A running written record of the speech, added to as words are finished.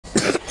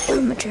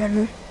on my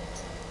channel.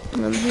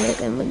 I'm here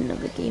again with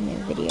another gaming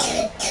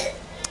video.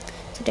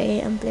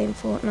 Today I'm playing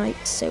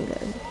Fortnite solo.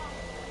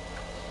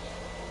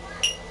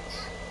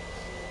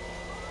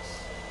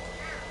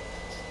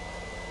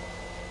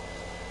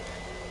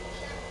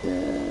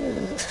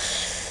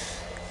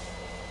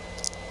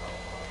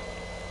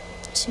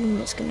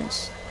 Soon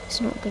it's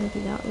not gonna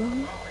be that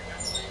long.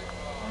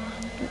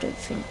 I don't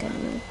think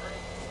anyway.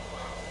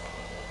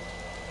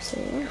 So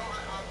yeah.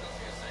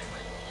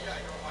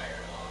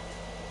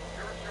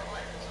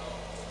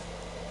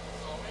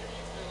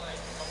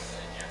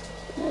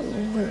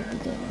 We'll be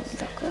going on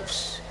Black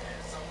Ops.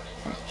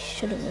 I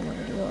should have been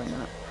already on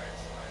that.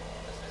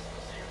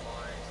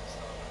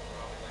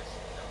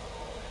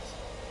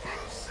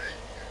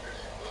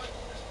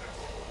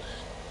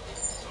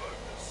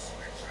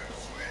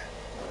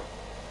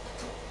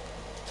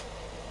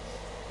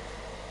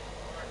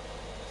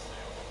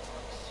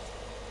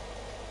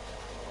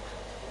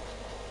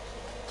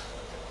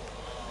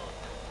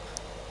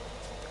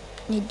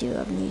 I do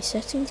have new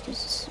settings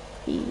because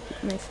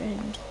my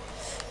friend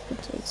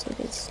Potato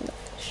did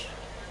slash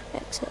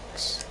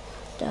XX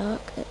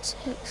Dark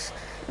XX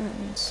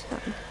and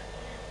Sam.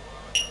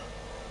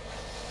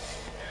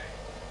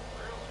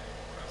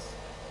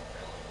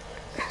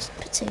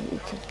 Potato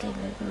could game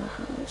over my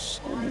house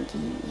and the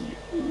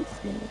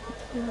evening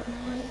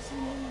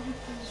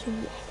so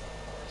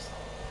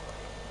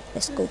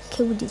let's go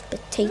kill these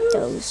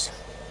potatoes.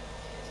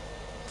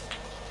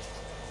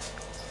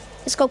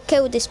 Let's go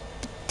kill this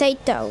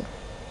potato.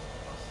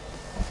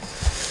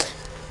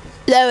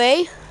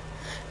 Louie,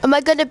 am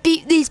I gonna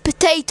beat these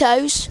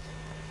potatoes?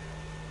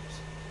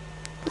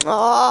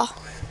 Oh,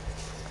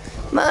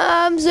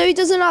 Mum, Zoe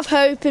doesn't have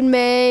hope in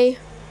me.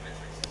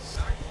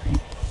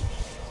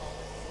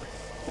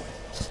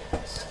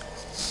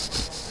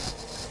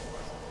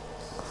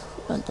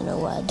 I don't know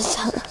why I did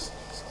that.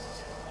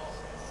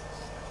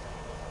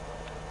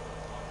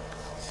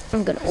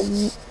 I'm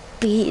gonna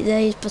beat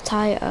these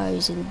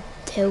potatoes in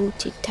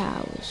Tilted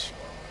Towers.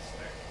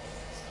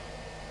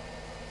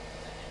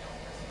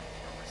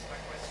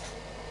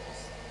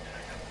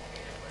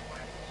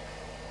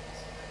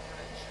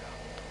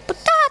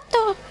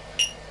 Potato!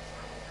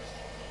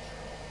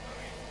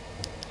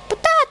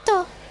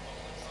 Potato!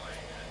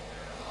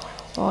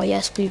 Oh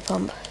yes, blue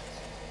pump.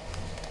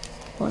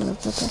 One of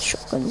the best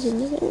shotguns in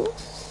the game,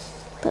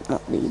 but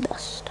not the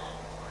best.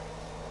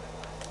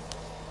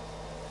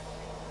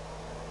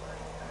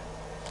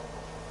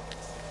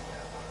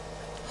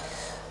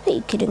 Are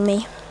you kidding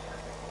me?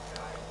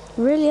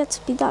 It really had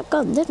to be that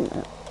gun, didn't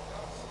it?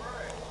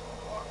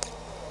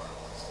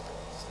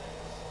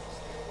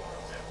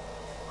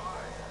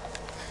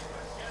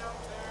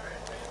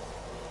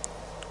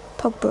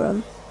 Pogba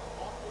run.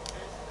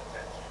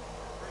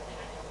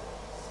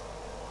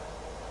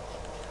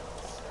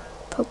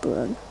 Pogba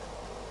run.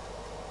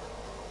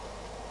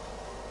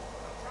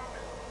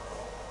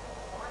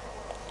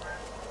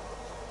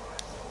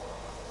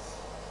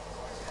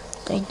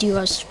 I do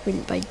have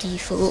sprint by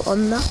default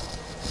on that.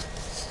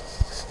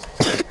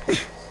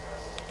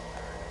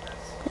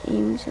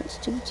 Aim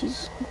sensitivity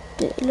is a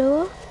bit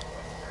lower.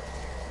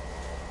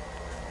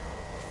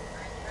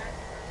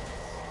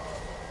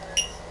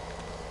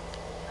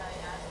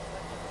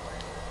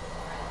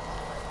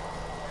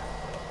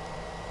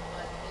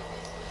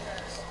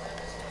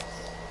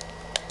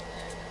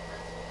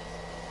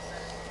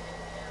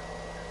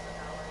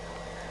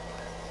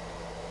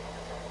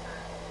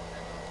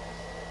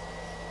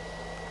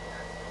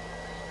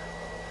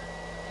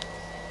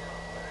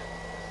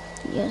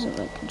 Yes, if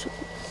I can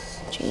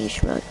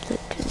change my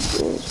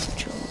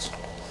controls.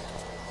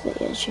 But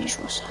yeah, change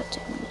my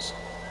settings.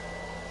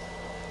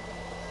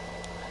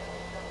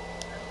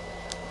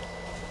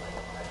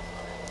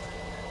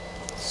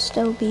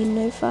 Still being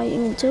no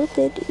fighting until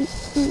I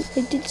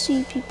did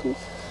see people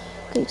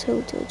go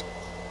tilted.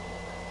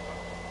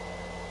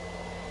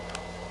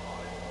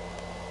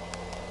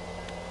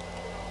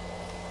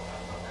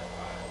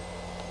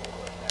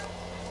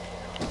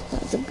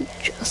 That's a big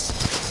chest.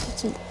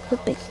 That's a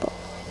big box.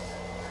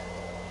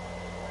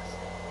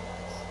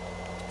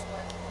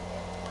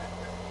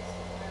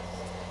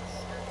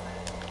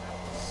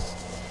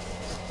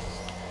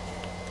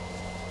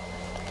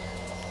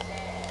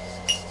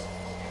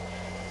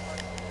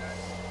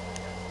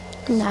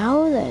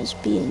 Now there's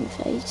being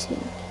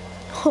fighting.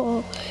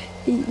 Oh,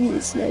 eat me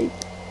a snipe.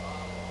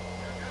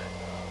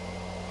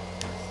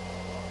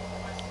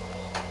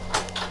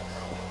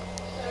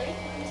 Sorry,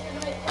 I'm just going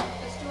to make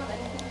breakfast. Do you want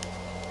anything?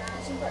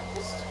 Some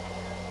breakfast?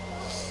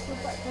 For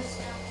breakfast?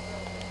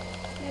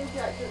 Yeah, would you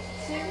like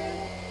cereal?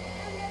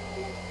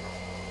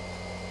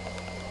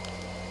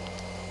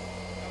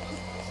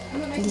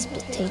 These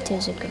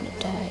potatoes are gonna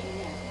die.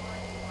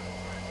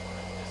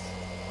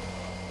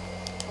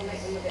 I'll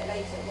make them a bit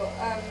later. What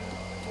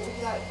would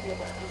you like for your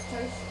breakfast?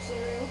 Toast,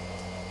 cereal?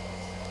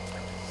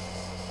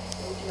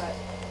 What would you like?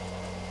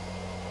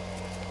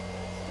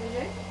 Would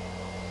you?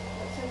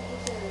 Like toast or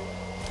cereal?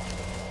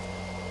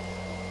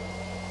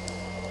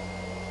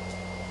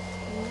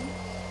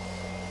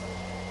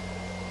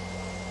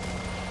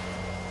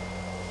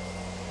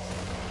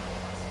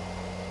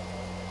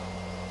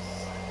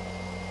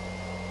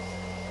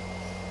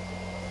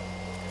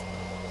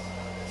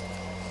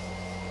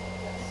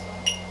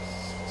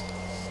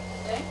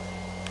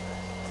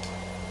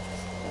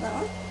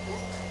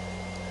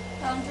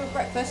 How long do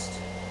breakfast?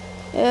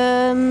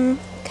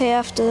 Okay,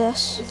 after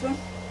this. This one?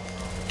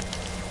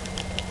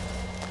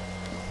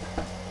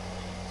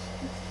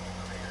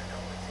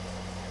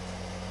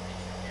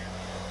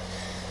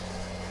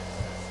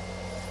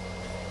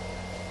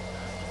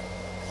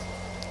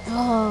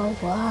 Oh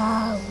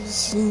wow,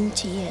 he's in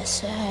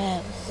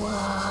TSM.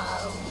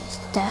 Wow, he's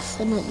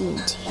definitely in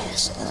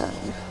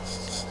TSM.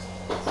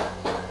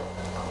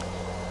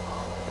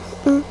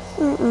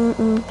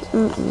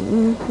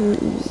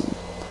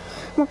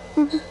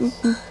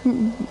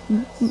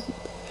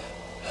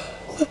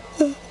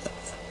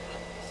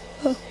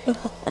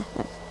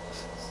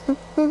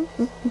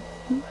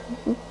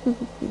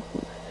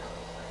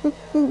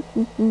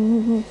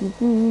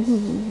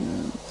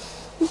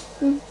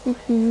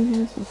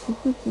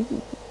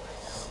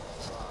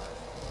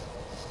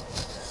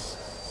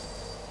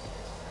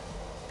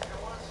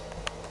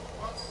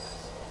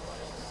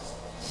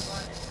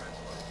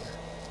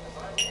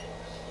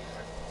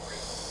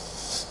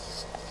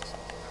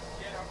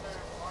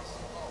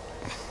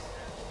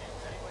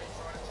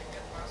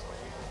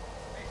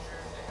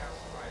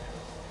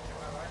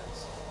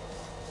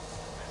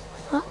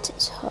 That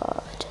is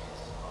hard.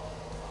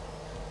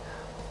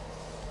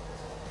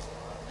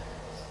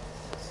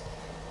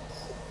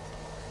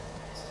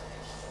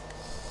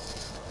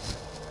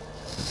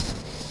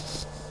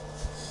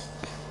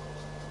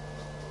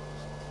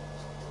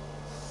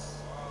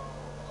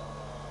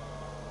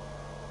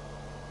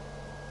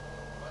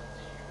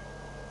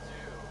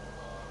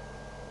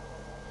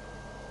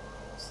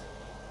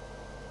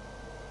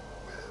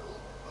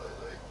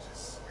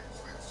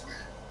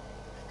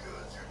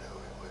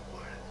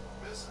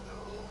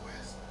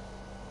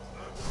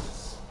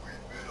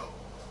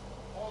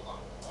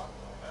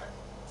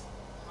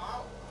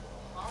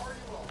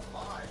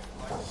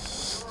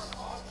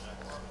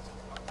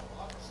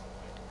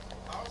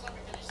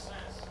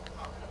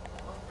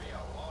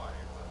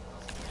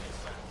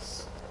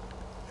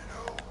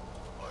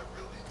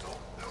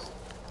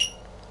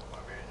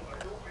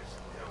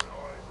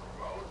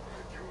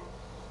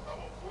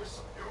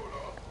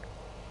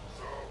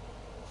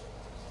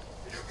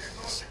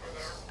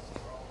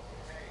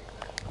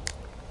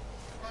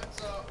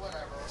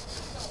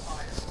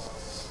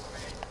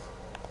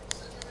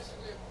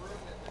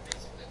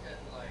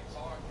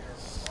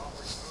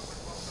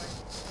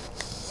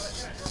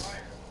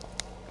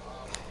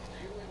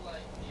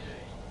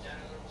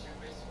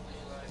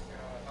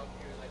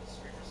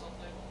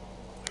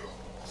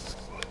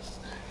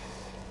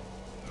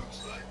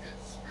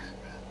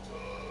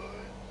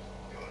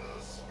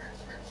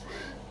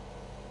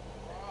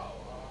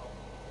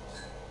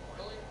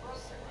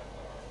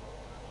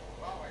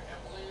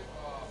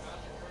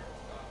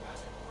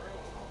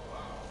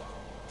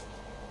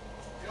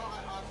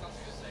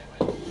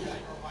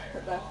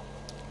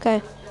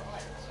 Okay.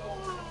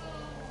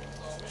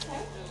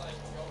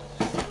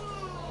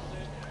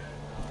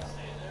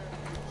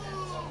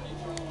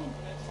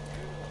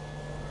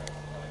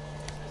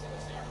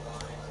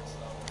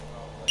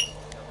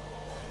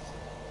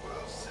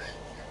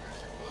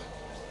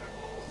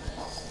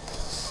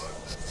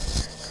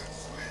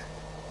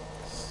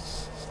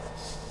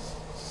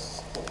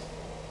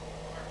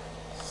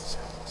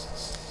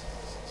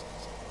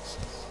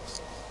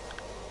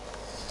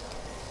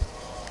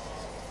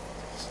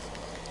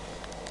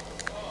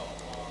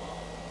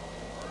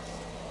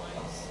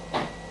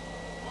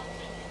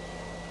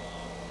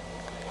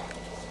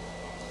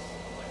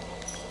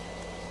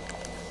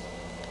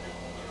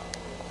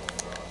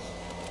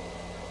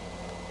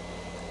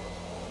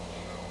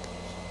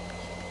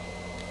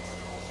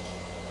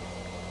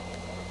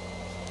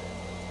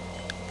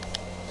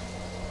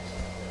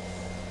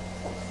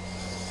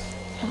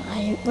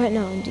 Right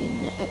now I'm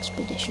doing the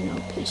Expedition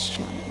Outpost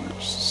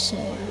challenge, so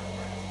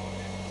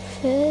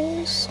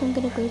first I'm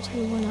gonna go to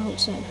the one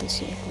outside the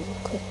circle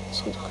quick.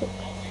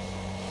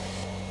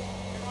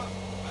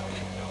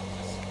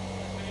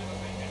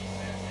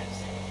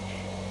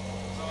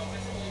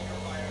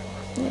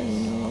 No, you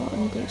know what,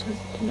 I'm going to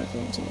another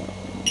into that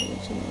one. I'm going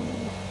to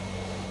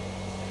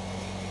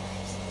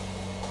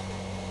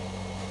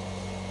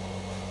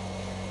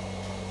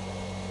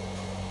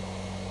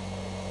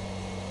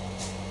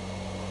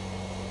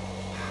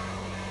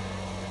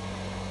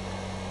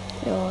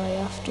oh, I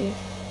have to.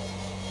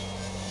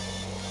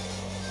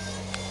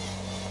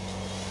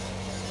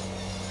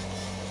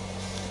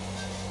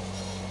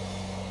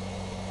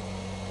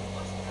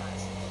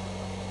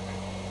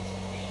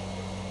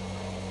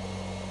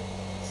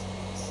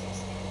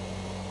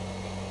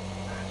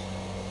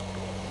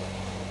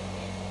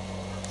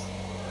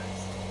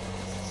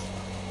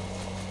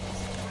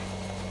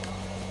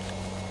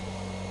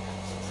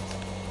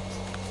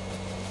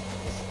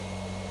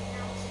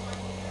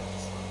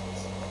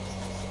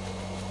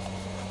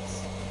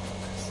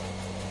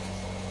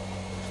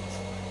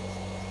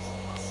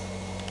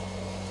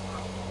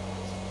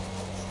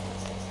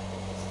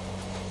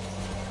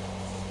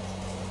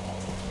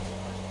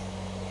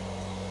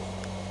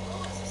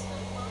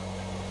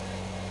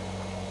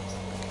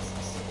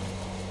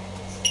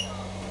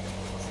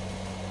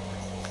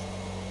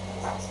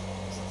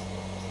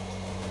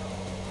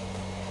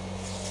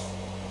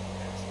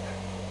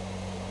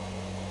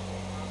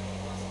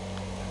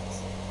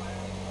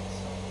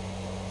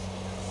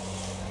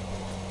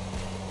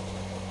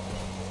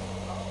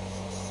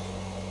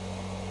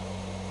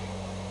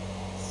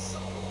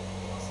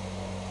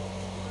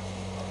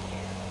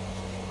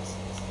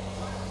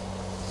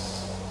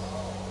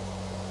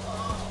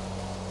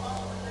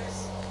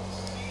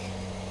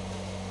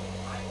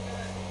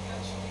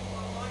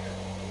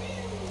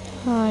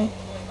 Hi.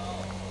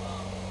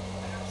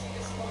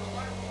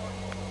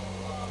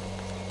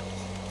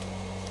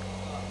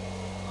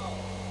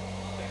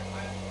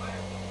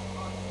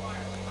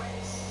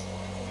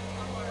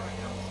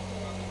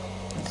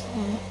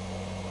 Okay.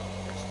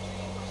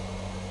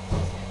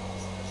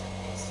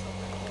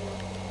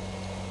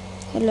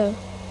 Hello.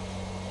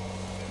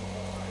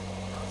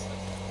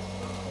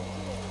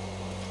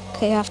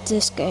 Okay, after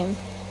this game.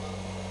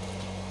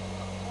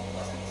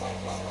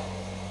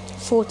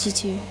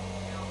 42.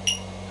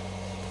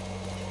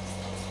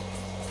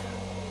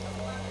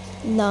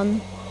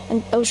 None.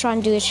 And I was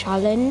trying to do a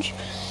challenge,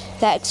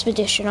 the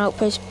expedition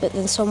outpost, but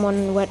then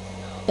someone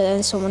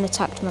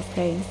attacked my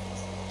plane.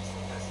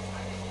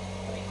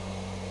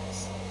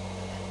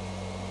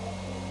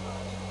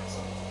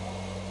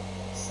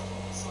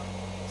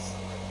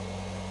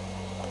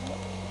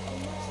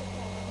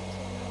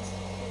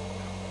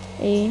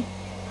 E.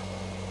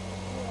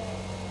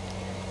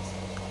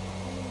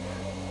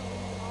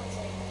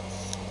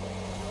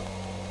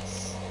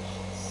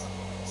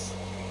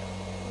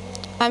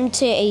 I'm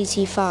tier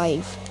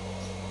 85.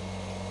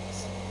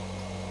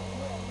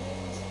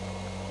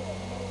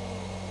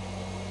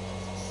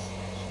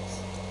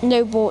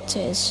 No bought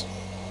tiers.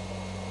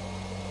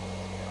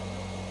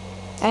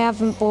 I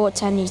haven't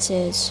bought any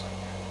tiers.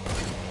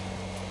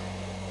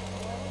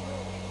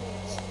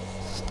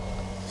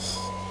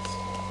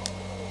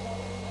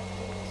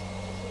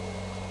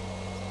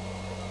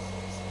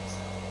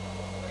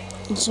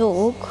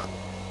 Zorg?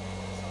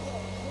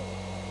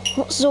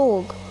 What's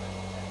Zorg?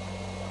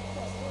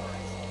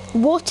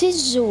 What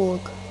is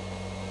Zorg?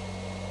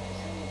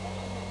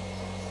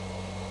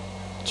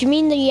 Do you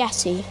mean the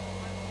Yeti?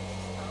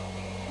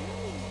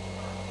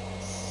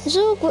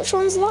 Zorg, which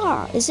one's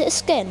that? Is it a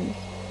skin?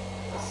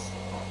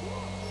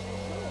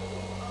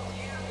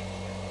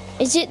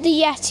 Is it the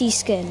Yeti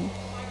skin?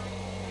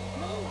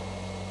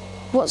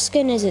 What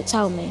skin is it?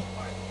 Tell me.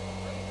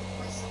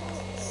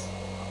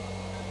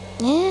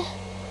 Yeah?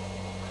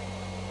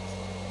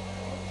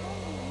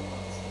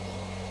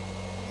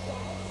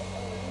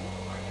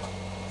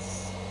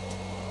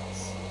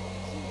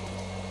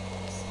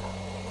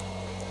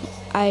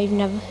 I've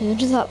never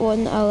heard of that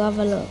one. I'll have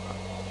a look.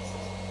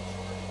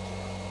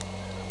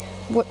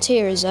 What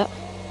tier is it?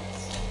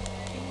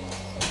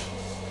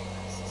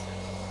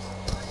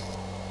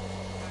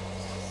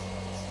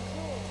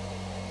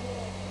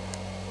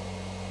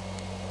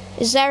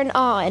 Is there an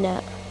R in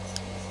it?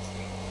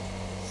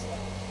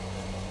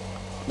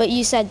 But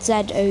you said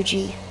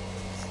Z-O-G.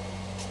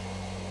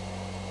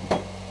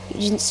 You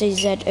didn't say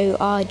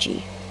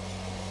Z-O-R-G.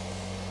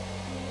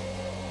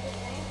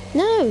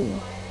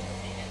 No.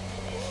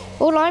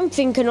 All I'm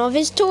thinking of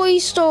is Toy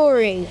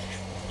Story.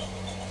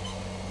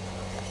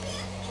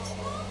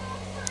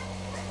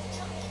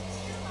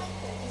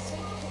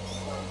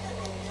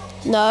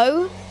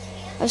 No.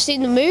 I've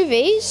seen the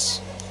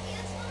movies.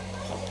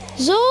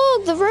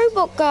 Zorg, the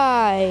robot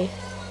guy.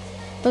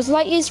 Buzz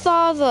Lightyear's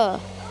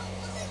father.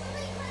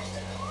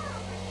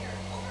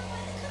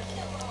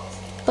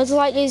 Buzz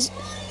Lightyear's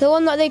the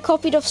one that they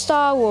copied off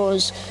Star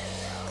Wars.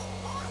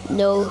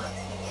 No,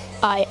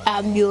 I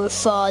am your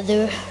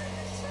father.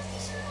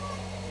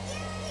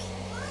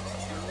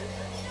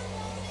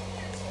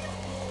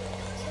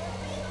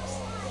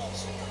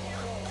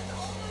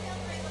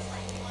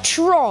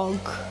 Trog.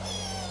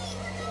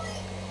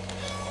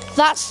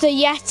 That's the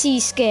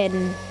Yeti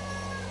skin.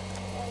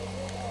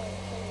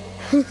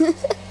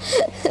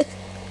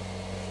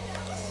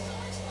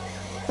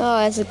 Oh,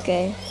 that's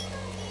okay.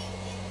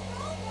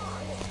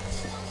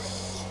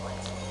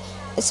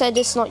 I said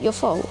it's not your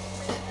fault.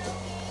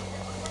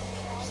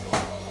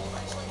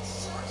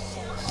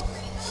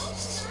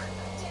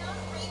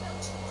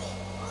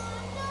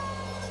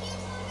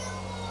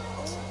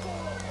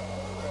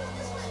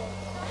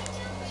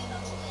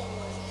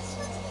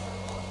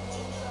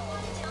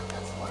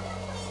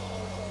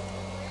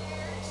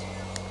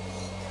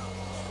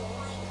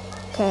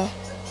 Okay.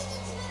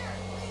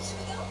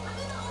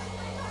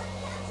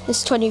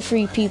 There's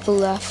 23 people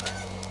left.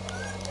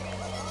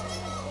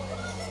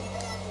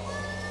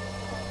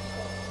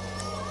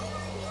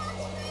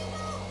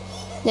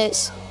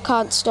 This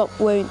can't stop,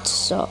 won't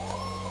stop.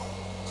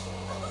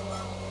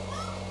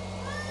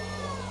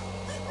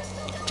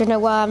 Don't know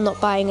why I'm not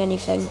buying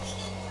anything.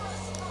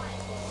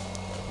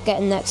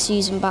 Getting next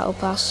season battle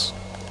pass.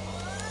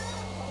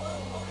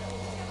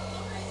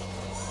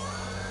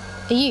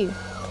 Are you?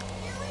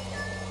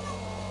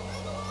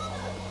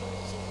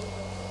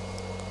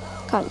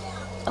 Can't.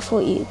 I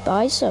thought you'd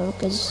buy some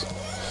because,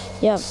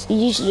 yeah,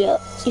 usually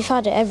you've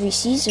had it every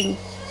season.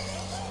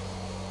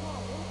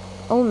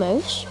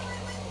 Almost.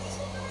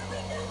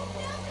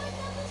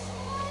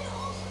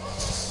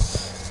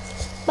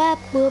 Bop,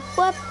 boop,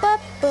 bop, bop,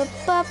 bop,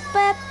 bop,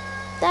 bop.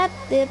 Dap,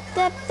 dip,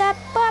 dap, dap,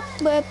 bop,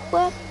 bop,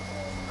 bop.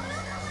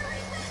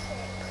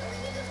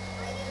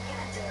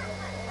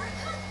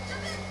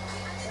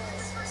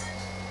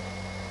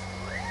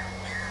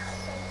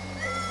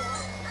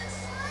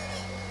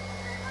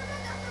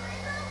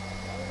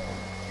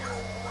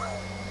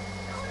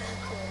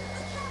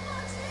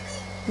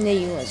 No,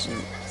 you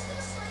wasn't.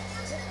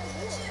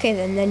 Okay,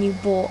 then you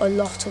bought a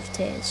lot of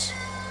tears.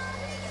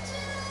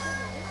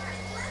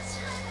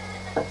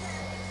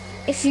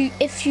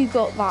 If you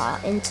got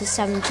that into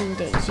 17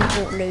 days, you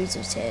bought loads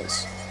of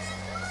tears.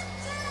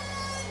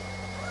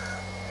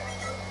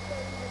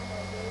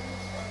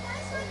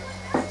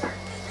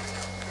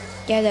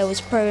 Yeah, there was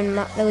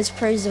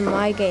pros in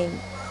my game.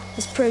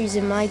 There's pros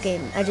in my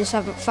game. I just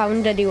haven't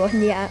found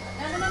anyone yet.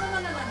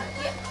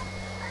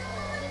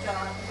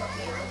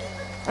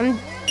 No.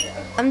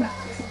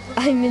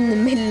 I'm in the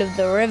middle of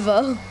the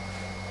river.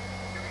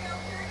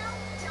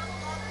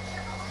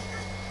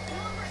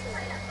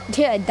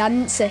 Yeah,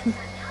 dancing.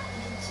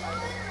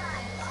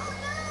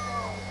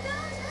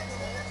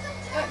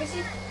 Right, Missy,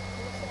 you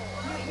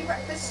eat your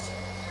breakfast.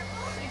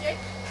 CJ?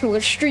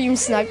 We'll stream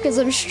snipe because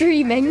I'm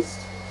streaming. You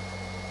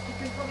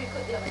can probably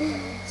put the other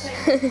one.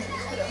 Put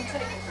it on the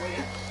table for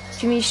you.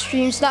 Do you mean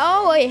stream snipe?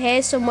 Oh, I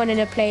hear someone in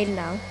a plane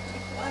now.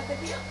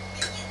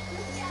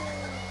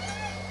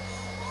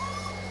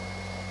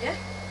 Yeah?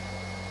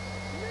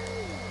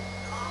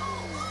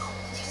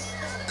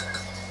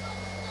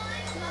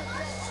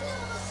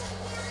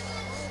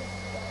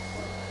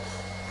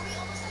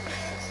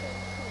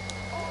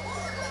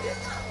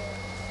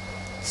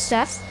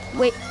 Steph,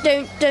 wait,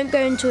 don't go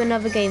into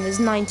another game. There's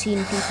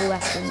 19 people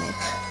left in me.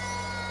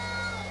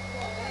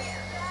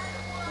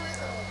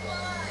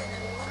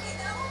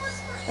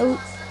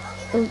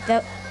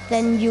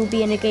 Then you'll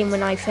be in a game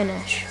when I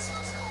finish.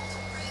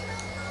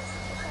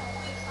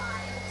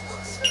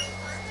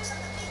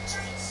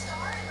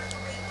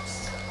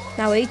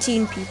 Now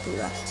 18 people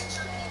left.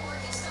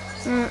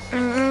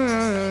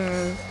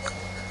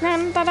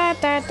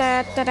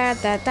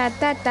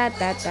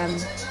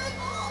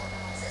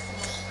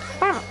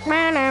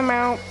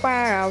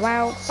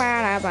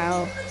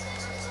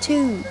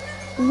 Two,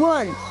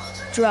 one,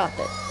 drop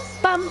it.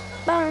 Bum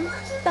bum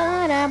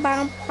ba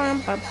bum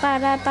bum ba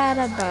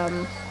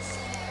bum.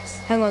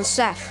 Hang on,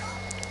 Steph.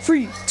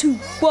 3, 2,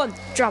 1,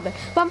 drop it.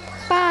 Bum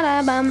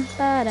ba bum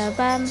ba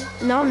bum.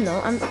 No, I'm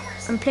not.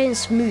 I'm playing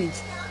smooth.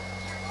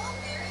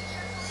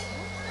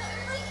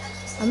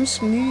 I'm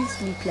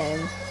smoothly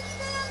playing.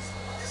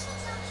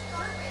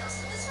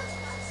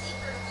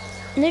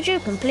 No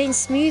joke, I'm playing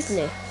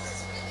smoothly.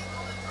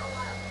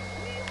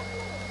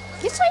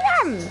 Yes,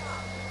 I am.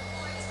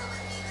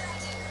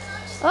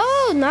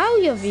 Oh, now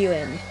you're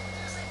viewing.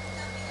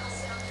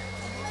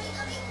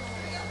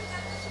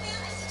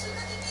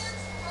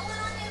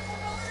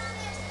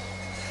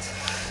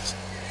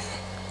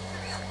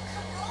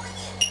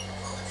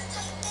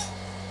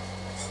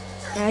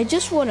 I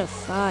just want to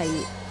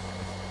fight.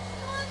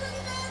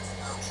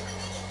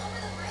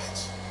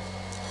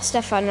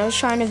 Stefan, I was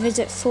trying to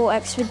visit 4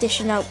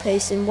 expedition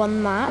outposts in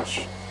one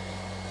match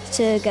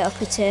to get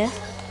up a tier.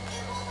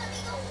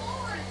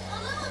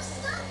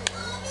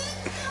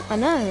 I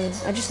know,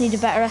 I just need a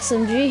better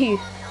SMG.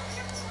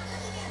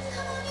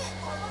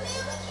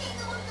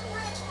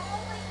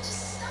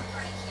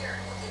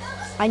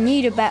 I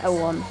need a better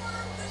one.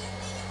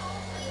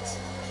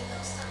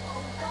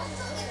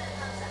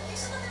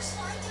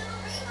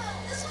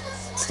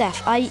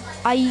 Steph,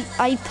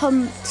 I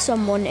pumped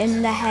someone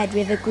in the head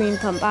with a green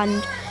pump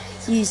and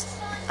used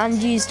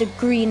a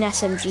green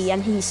SMG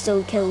and he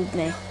still killed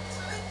me.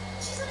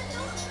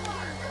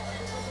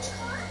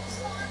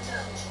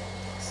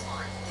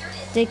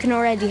 They can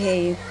already hear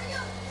you.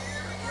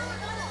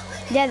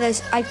 Yeah,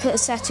 I put a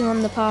setting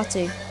on the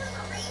party.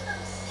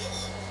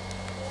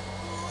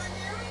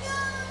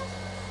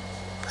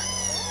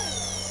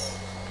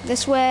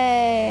 This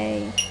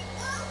way.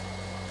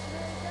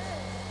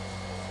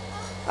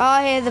 Oh,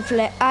 I hear the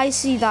plane. I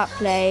see that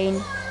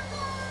plane.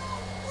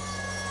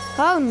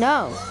 Oh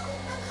no.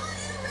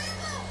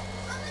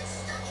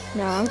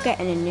 No, I'm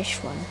getting in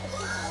this one.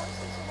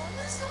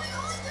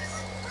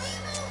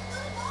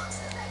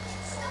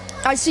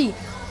 I see.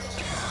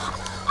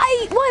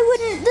 Why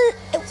wouldn't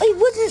it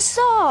wouldn't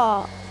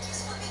start?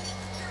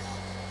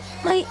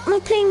 My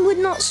plane would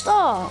not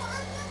start.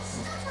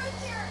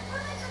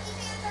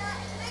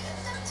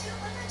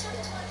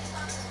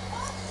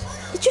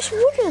 It just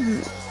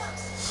wouldn't.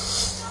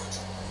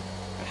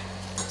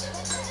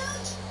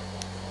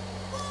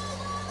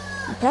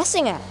 I'm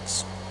pressing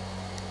X.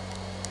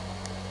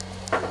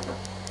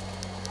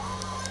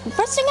 I'm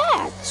pressing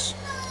X.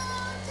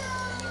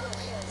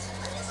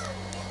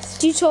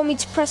 You told me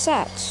to press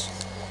X.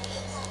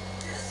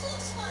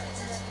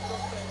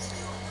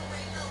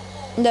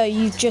 No,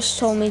 you just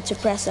told me to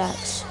press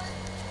X.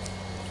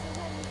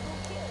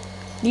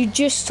 You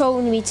just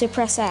told me to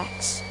press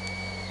X.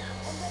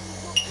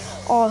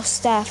 Oh,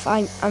 Steph,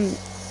 I'm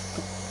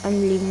I'm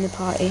leaving the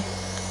party.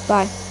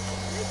 Bye.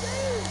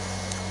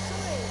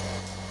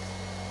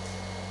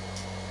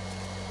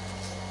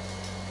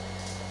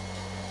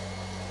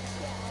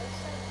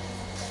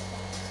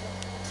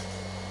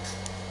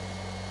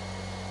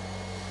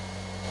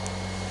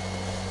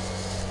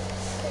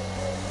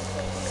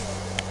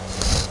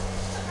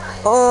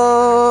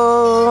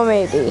 Oh,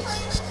 maybe.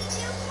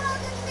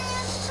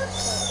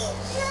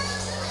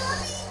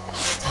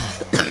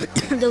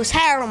 There was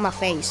hair on my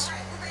face.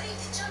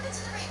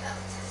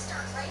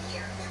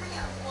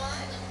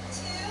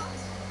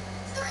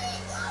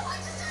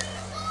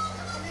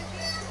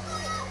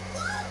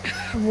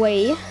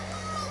 Wait.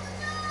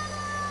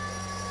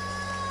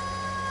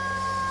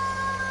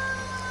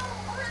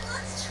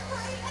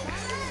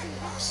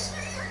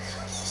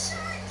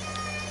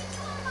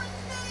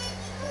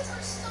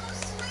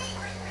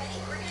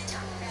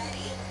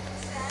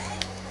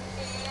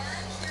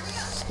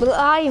 Well,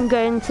 I am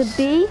going to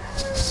be.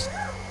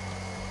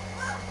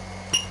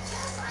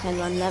 Hang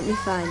on, let me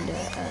find it.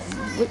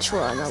 Which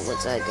one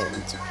was I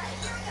going to?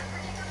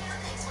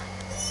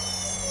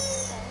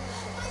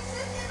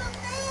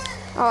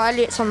 Oh,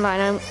 Elliot's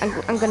online.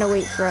 I'm gonna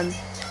wait for him.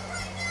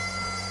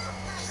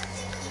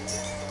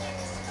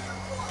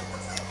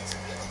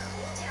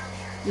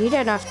 You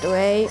don't have to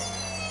wait.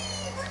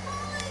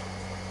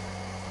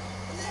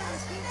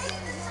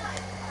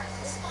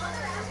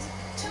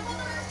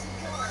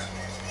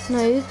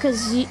 No,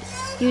 because you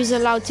was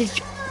allowed to.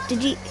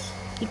 Did you?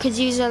 Because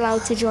you was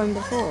allowed to join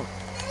before.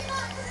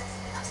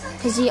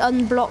 Because he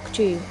unblocked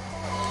you.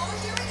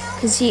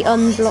 Because he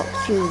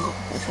unblocked you,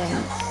 I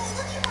think.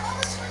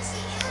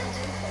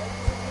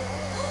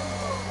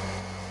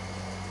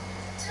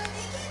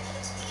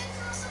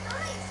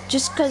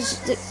 Just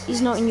because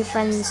he's not in your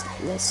friends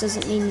list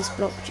doesn't mean he's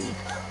blocked you.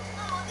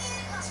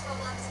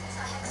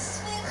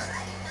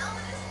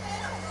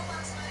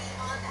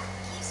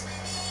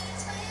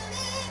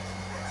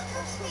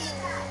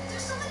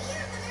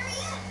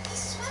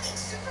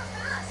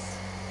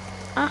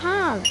 I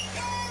have.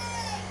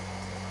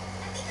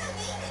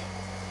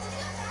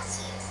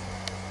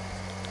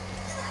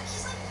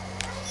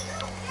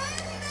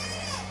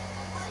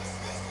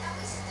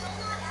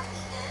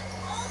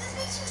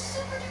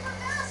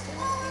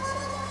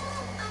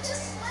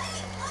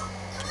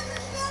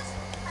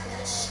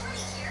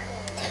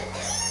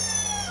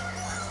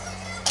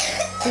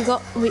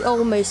 We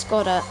almost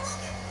got it.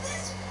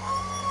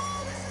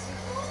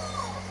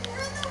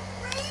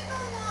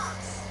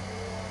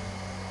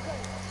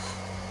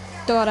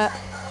 Got it.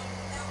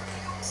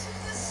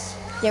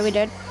 Yeah, we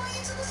did.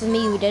 For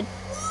me, we did.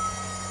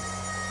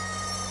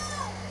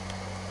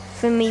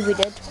 For me, we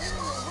did.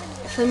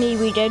 For me,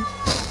 we did.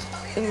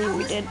 For me,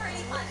 we did.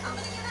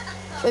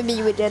 For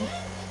me, we did.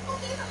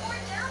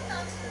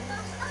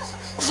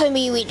 For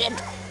me, we did.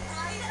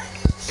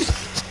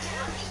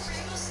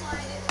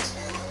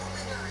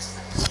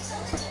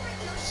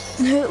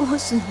 No, it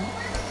wasn't.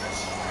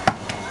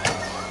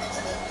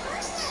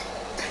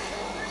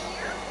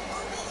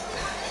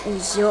 It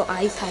was your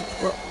iPad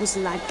what was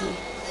laggy.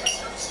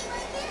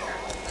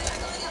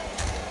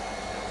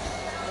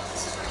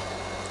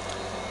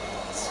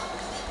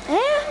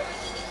 Eh?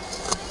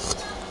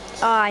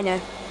 Oh, I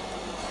know.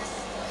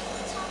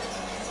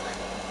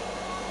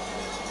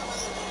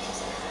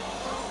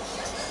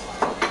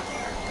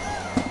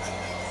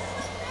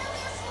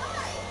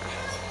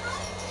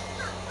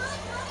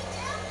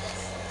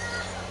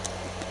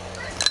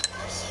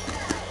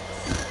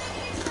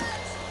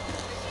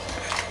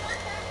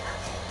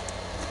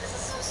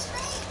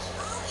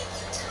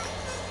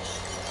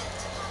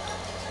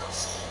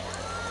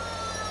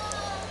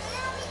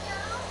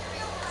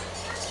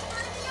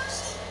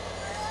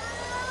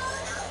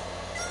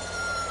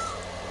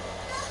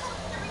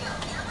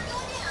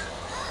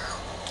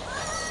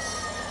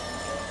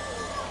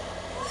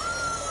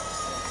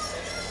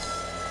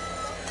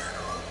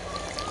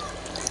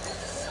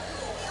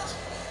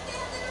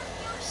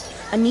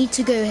 I need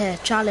to go here.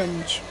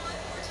 Challenge.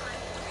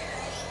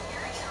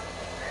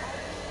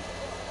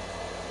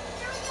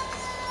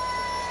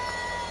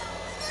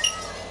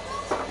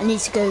 I need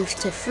to go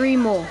to 3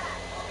 more.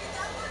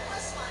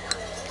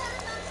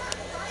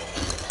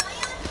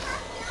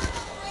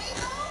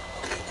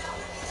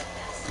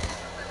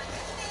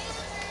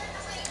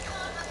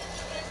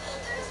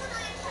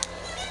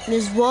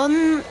 There's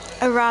one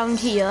around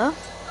here.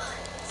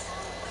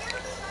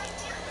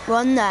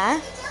 One there.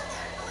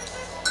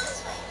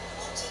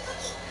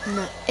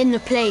 No, in the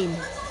plane.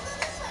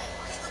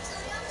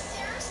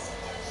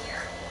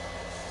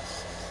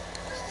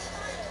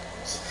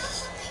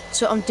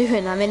 That's what I'm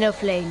doing, I'm in a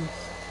plane.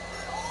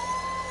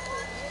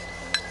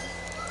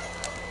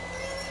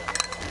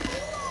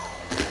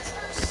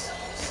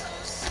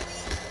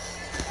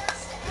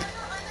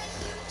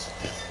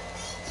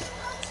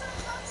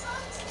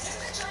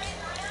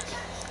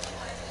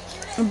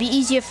 It'll be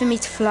easier for me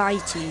to fly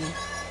to you.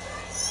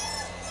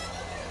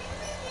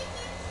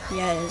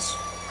 Yeah, it is.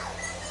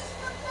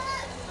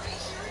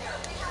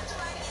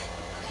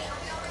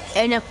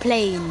 In a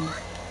plane.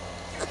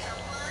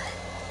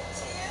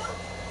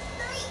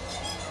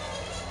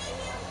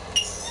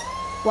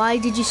 Why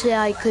did you say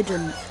I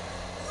couldn't?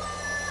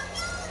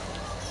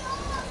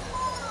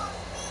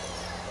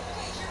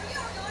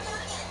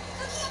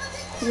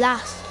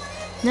 Last.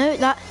 No,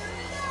 that.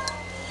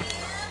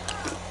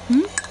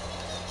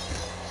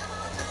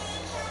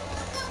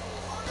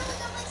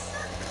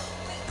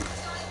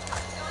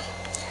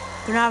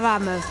 Can I have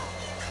ammo?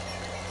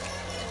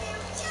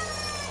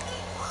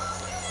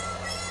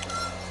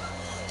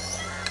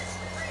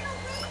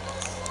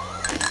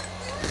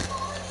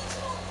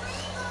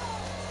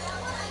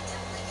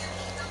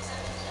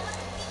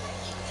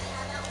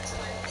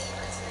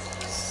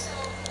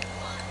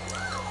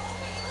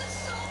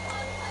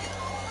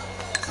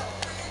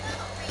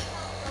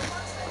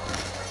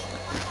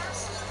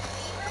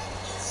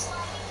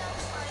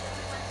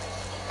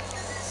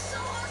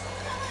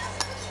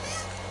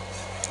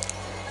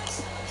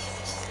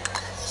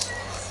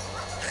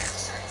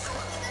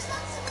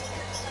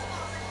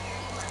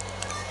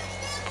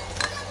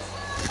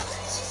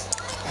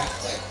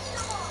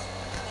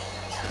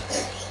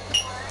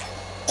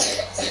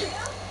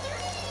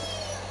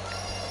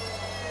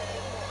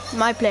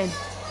 My plane.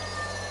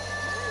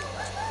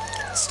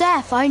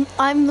 Steph, I'm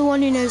the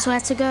one who knows where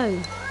to go.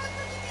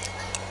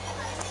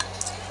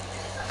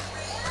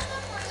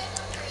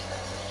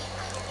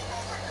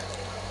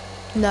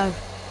 No.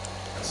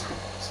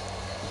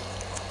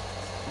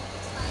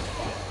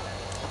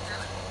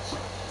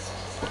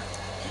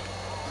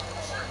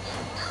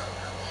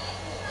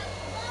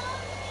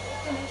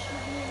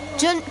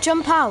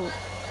 Jump out.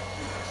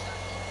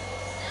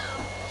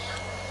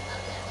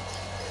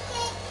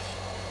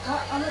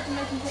 I'm not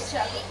making cakes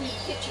yet. I've got to clean the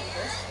kitchen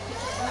first.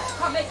 I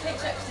can't make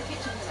cakes yet because the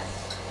kitchen's a mess.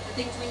 The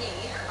things we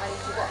need, I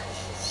need to wash.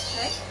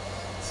 Okay?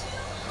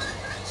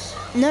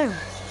 No.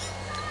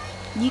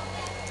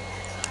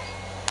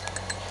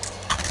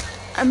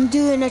 I'm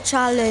doing a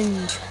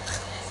challenge.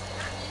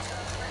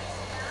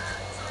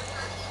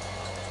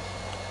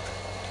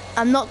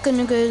 I'm not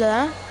gonna go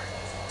there.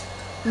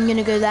 I'm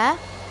gonna go there,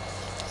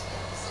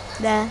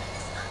 there,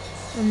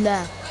 and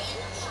there.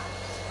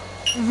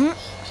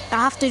 I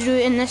have to do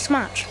it in this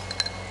match.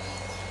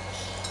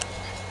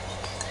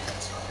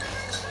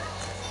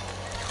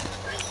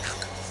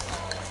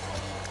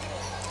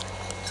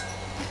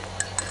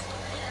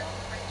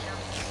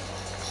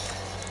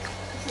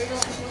 We're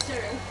going to do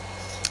cereal.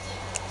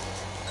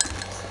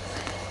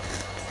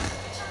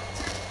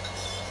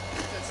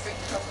 Let's drink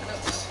the chocolate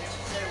milk now,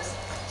 cereal.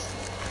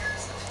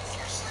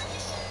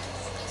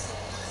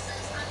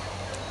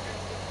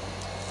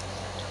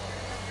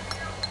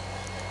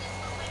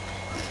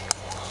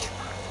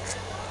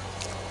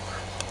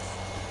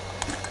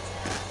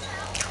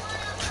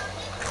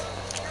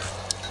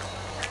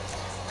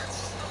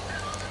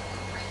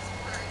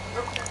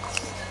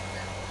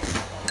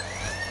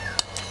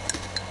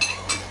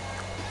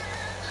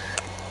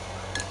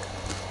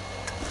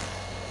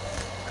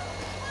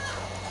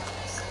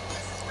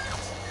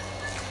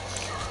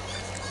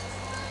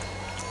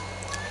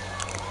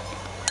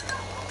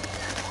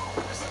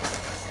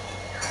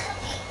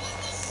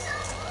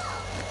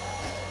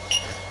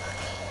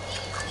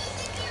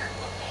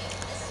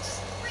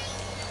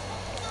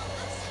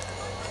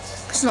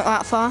 It's not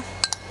that far.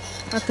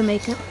 I can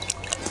make it.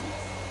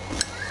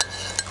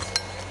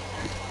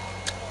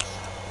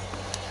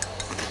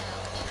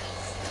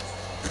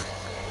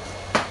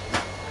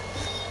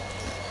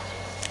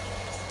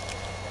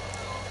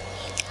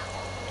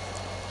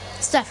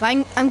 Steph,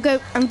 I'm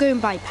going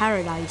by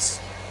Paradise.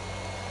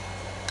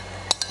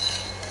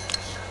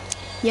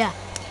 Yeah.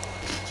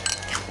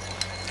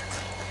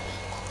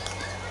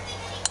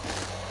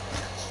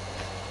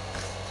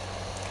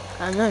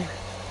 I know.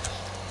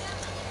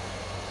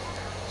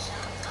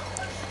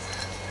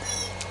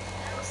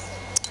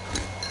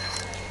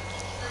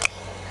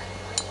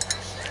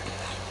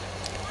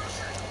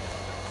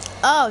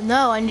 Oh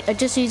no, I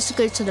just need to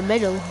go to the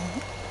middle. I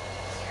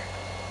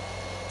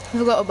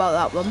forgot about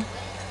that one.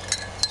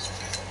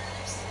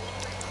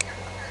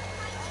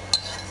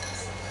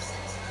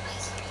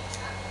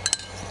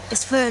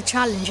 It's for a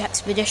challenge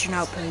expedition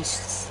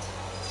outposts.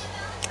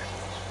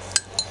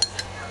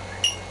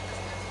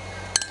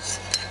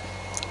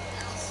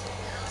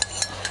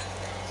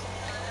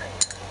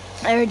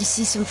 I already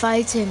see some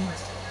fighting.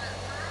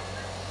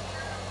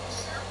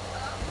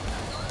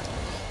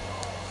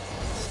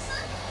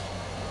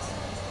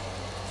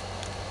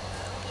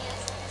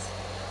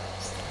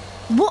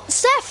 What,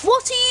 Steph?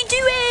 What are you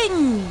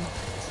doing?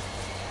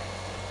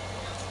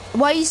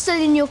 Why are you still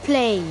in your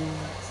plane?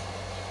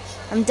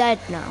 I'm dead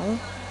now.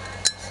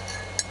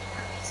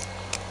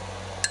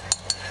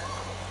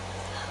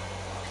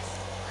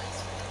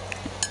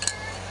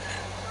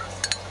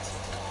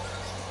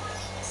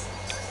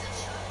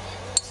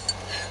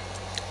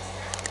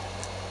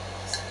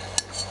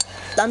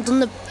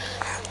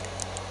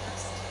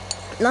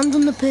 Land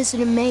on the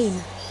person in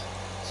Maine.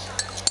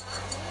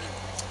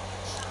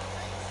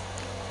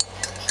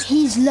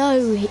 He's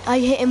low. I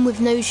hit him with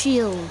no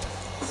shield.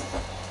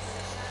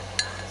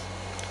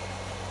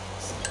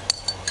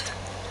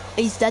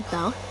 He's dead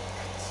now.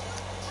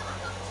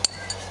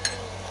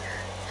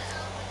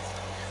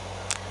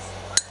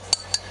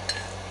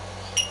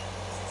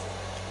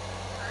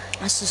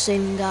 That's the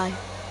same guy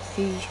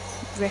who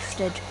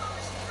drifted.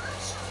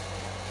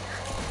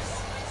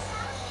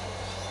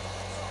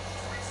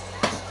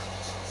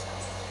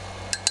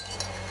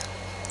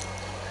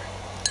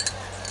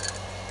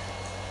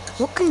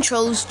 What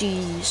controls do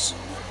you use?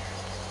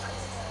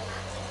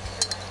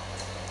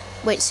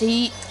 Wait, so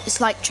it's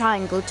like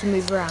triangle to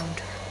move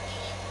around.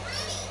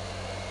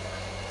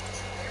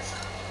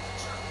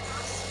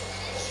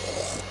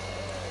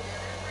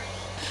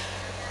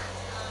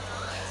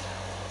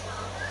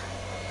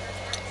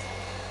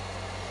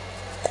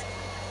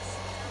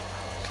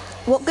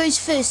 What goes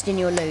first in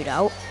your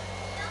loadout?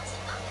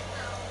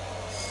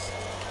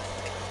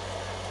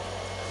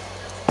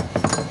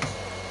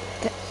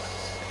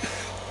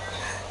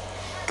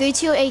 Go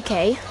to your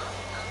AK.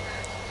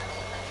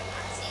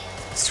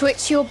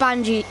 Switch your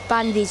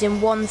bandies in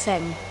one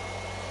thing.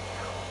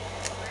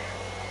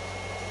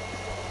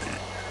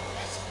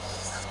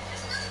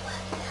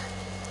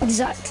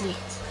 Exactly.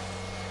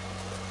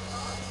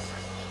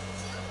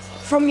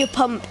 From your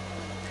pump.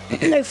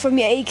 No, from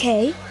your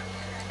AK.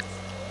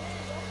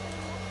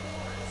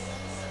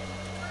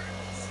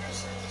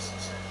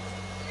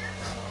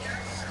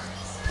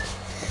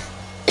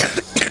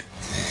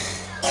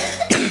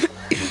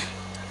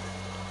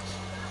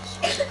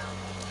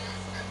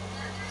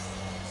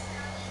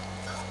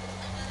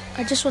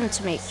 I just wanted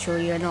to make sure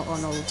you're not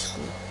on old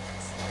school.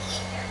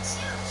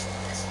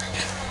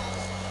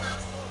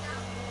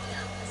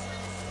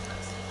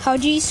 How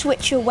do you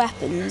switch your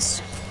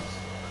weapons?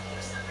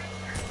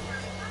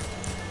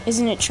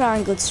 Isn't it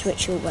triangle to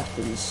switch your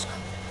weapons?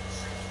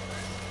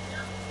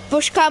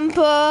 Bush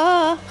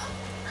camper!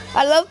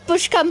 I love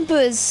bush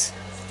campers!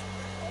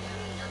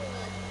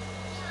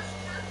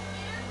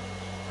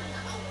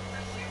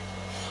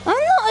 I'm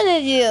not an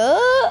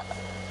idiot!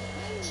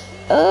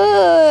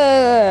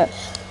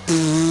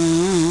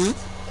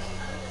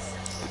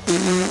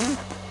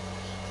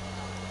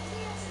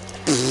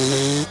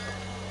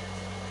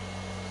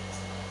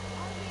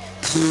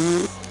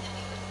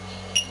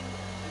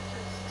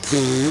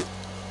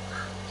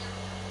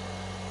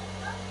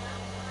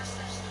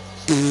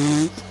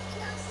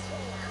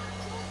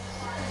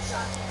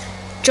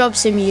 Job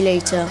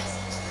simulator.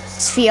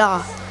 It's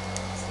VR.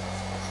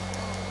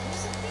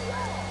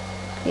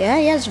 Yeah,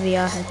 he has a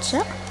VR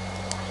headset.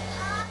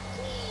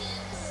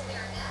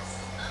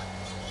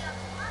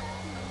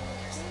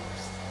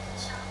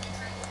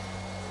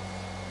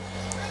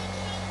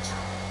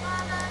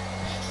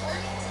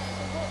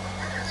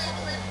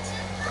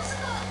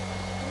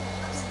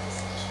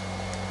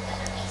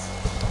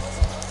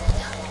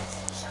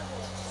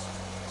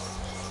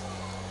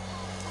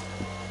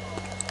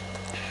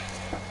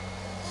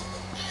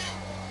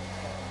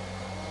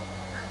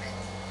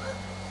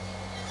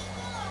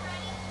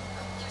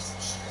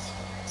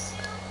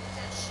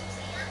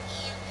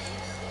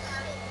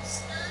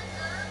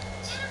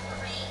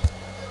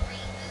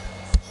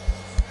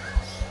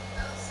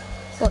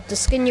 What, the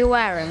skin you're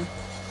wearing?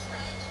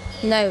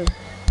 No.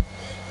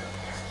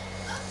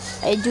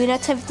 I do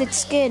not have that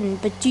skin,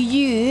 but do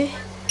you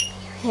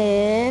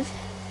have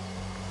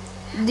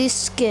this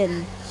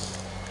skin?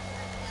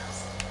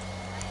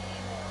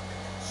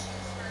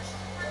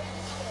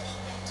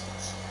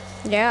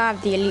 Yeah, I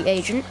have the elite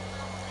agent.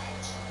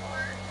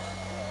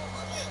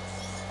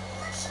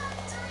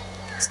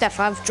 Steph,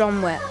 I have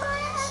John Wick.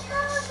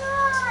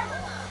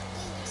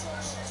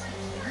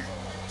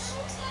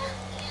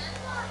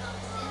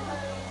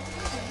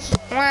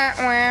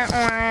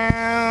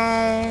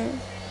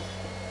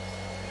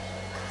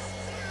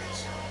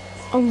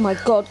 Oh my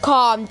god,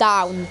 calm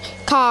down.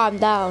 Calm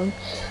down.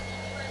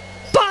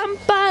 Bam,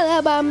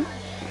 ba, bam.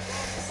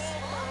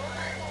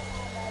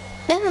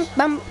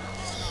 Bam.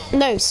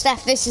 No,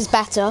 Steph, this is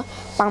better.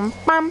 Bam,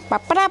 bam, ba,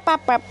 ba, ba,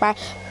 ba, ba,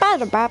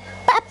 ba,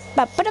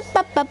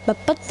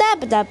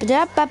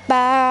 ba,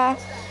 ba.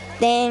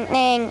 Ding,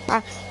 ding,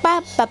 ba,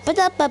 ba, ba, ba,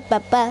 ba, ba, ba,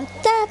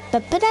 ba,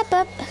 ba,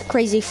 ba.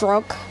 Crazy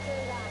frog.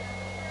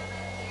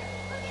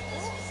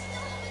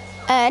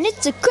 And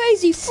it's a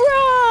crazy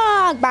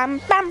frog.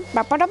 Bam, bam,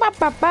 ba, ba, ba, ba,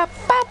 ba, ba,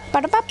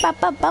 ba, ba, ba, ba,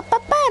 ba,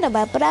 ba,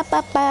 ba, ba,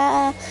 ba,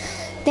 ba.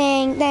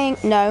 Ding, ding.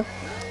 No.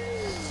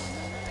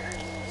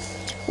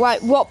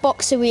 Right, what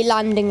box are we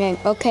landing in?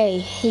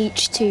 Okay,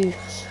 H2.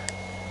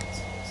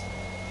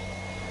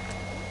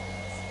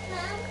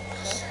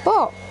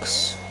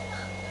 Box.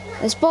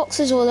 There's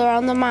boxes all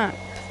around the map.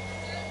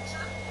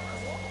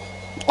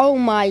 Oh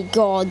my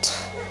god.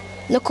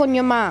 Look on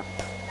your map.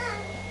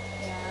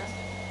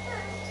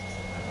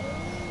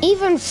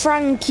 Even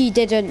Frankie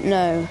didn't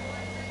know.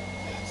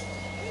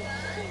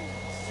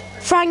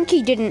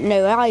 Frankie didn't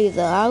know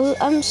either.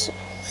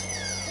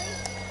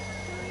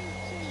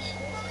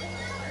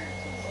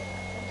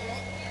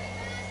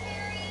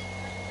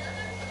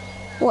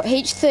 What,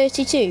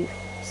 H32?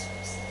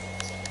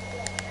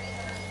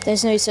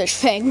 There's no such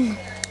thing.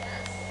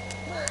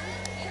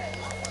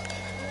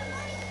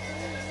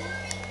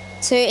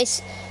 So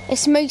it's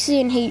mostly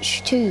in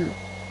H2.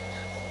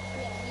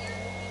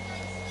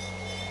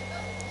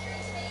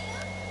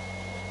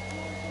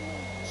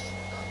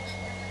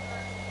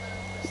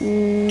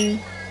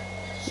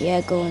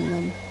 Yeah, go on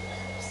then.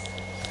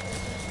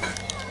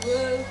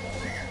 Whoa.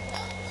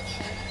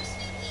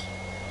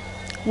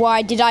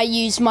 Why did I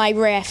use my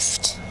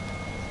rift?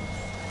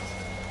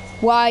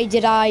 Why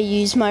did I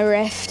use my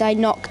rift? I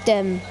knocked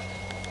him.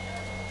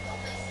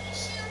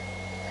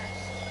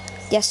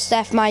 Yes,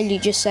 Steph Miley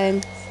just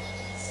saying.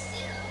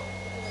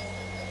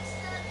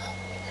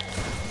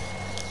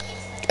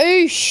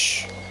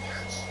 Oosh!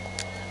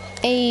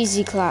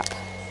 Easy clap.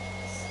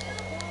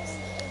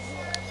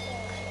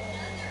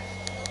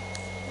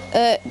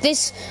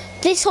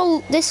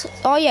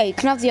 Oh yeah, you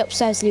can have the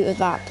upstairs loot of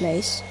that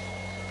place.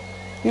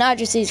 Now I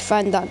just need to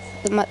find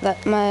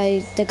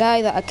the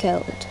guy that I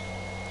killed.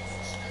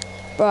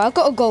 Bro, I've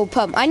got a gold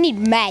pump. I need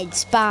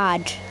meds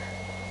bad.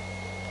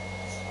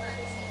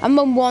 I'm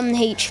on 1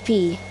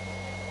 HP.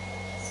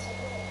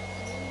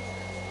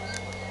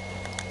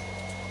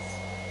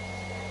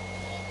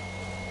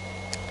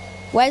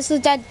 Where's the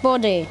dead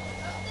body?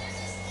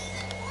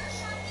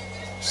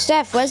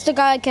 Steph, where's the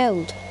guy I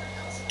killed?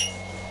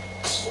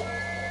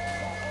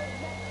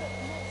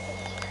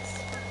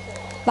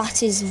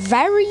 That is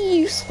very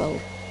useful.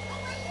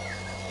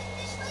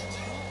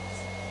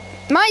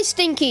 My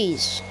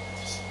stinkies.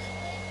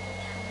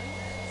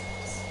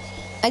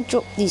 I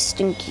dropped these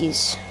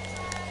stinkies.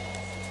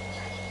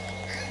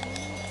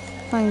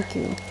 Thank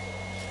you.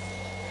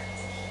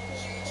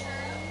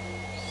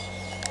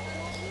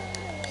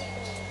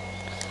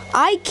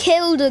 I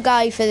killed a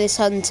guy for this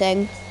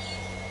hunting.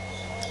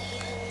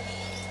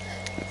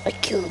 I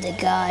killed a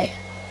guy.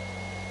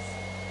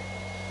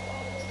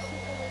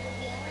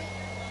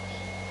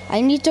 I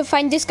need to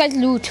find this guy's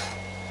loot.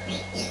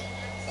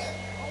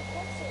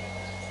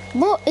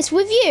 What? It's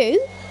with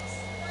you?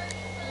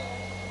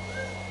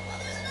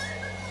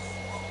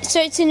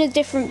 So it's in a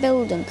different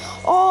building.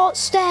 Oh,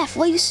 Steph,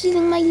 why are you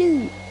stealing my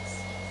loot?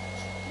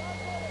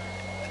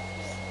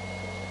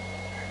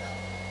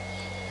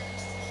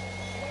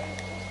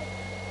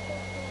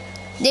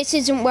 This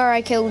isn't where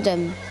I killed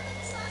him.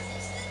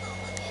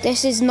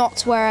 This is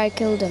not where I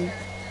killed him.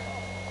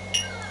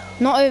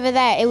 Not over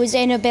there. It was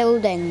in a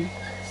building.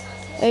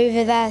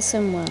 Over there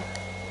somewhere.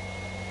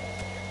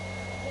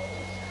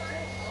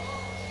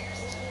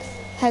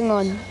 Hang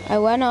on. I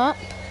went up.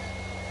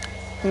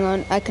 Hang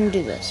on. I can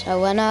do this. I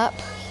went up.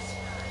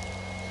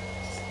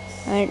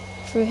 I went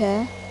through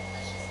here.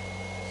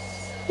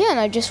 Yeah, and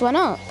I just went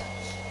up.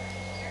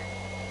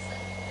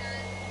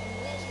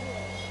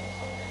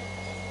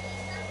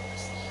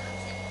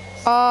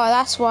 Oh,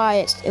 that's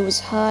why it was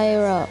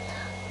higher up.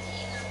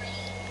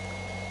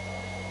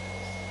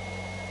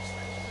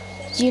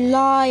 You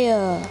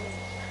liar.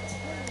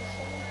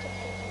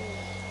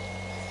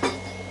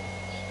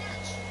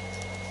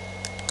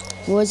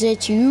 Was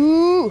it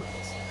you?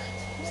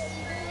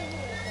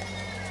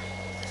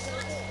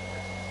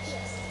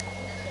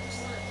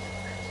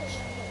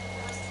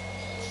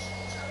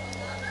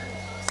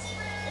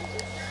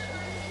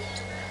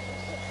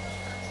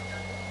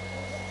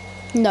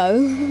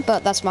 No,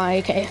 but that's my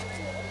AK.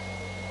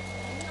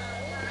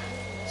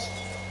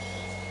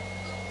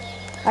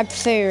 I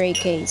prefer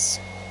AKs.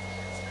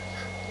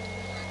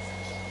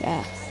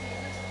 Yeah.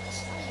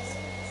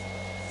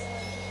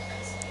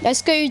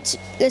 Let's go to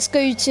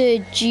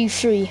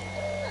G3.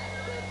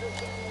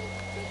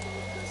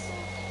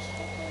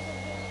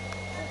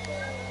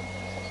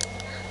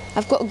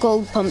 I've got a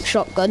gold pump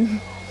shotgun.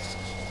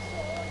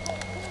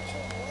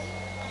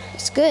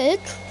 It's good,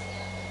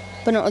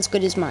 but not as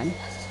good as mine.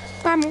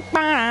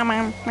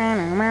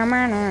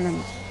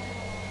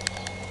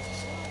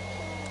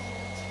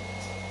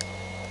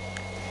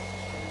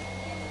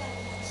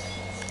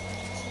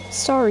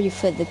 Sorry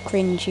for the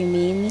cringy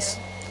memes.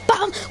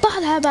 Bam,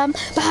 bada bam,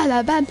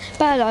 bada bam,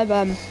 bada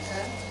bam.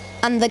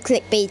 And the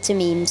clickbait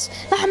memes.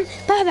 Bam,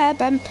 bada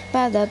bam,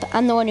 bada bam.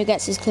 And the one who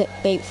gets his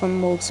clickbait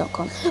from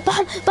wolves.com.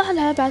 Bam,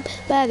 bada bam,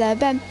 bada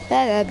bam,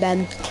 bada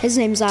bam. His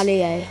name's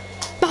Ali A.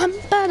 Bam,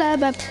 bada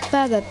bam,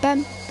 bada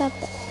bam, bada.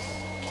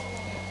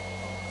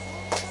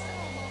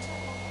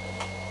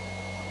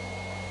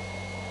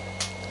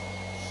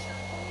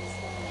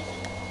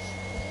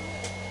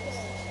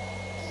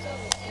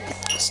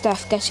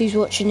 Steph, guess who's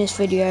watching this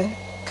video?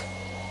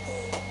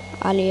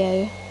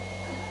 Alio.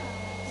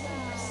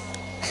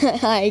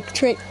 I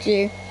tricked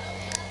you.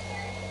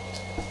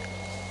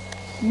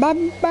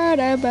 Bum,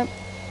 ba, bum.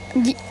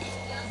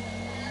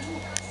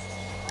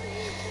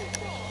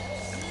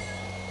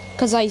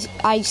 Because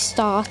I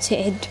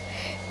started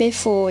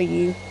before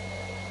you.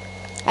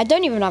 I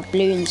don't even have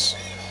balloons.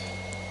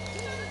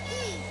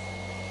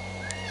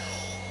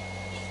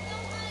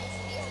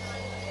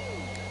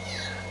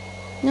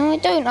 No, I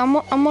don't.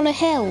 I'm on a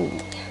hill.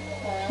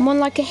 I'm on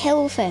like a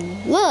hill thing.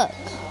 Look.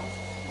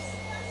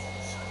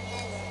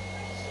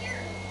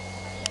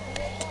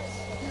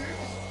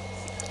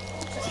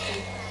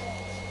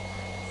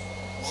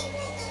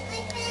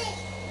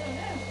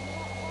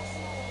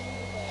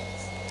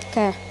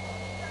 Okay.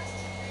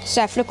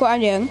 Steph, look what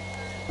I'm doing.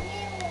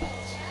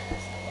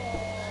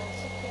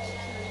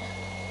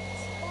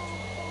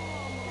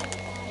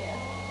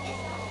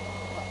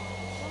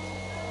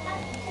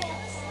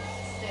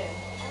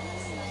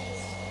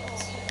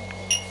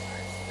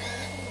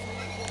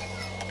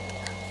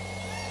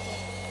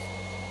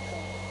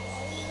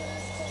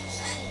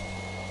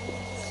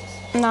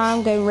 No,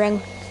 I'm going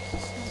ring.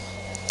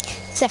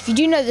 Seth, you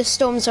do know the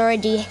storm's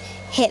already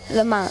hit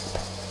the map.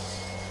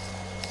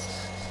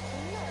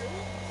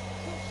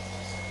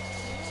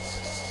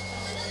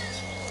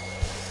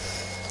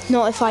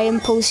 Not if I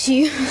impulse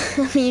you.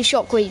 I mean,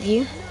 shockwave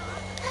you.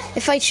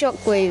 If I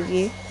shockwave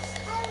you.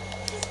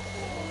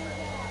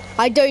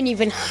 I don't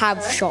even have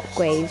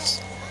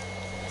shockwaves.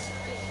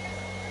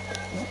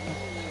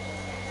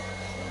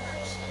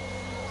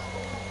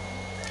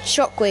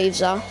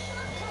 Shockwaves are.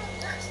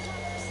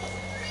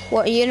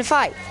 What, are you in a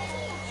fight?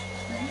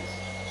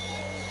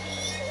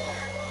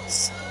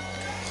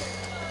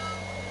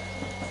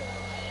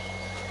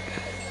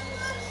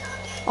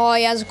 Oh,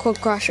 he has a quad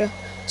crasher.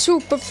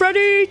 Super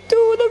Freddy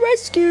to the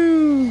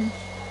rescue!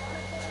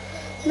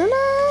 Na, na, na,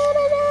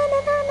 na, na,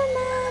 na,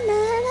 na,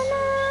 na,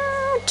 na.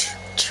 Choo,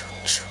 choo,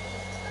 choo.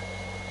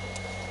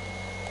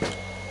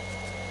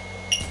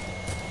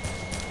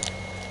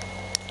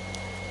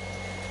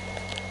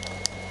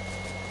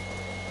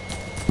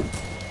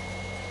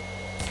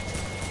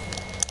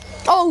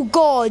 Oh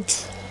God!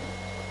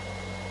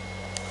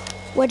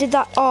 Where did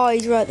that? Oh,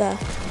 he's right there.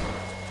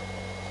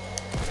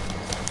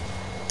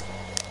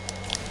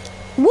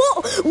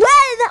 What?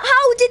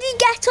 How did he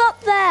get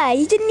up there?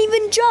 He didn't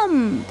even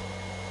jump.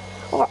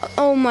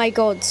 Oh my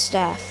God,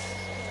 Steph.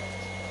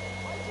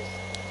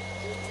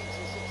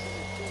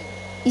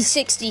 He's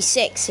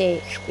 66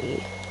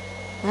 HP.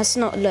 That's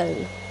not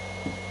low.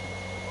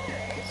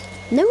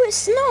 No,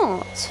 it's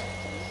not.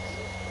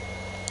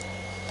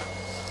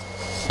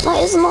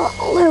 That is not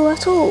low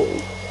at all.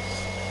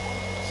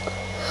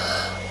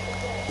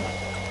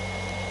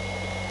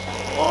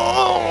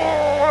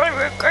 Oh,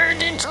 I'm going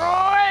to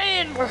try.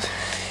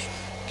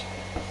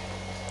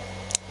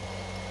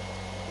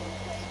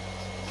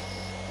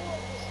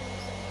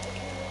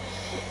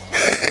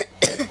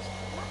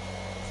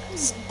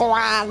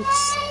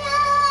 Squads.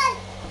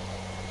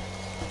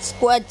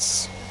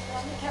 Squads.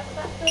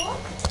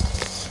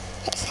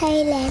 It's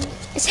hailing.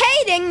 It's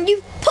hailing?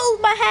 You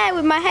pulled my hair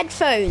with my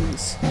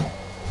headphones.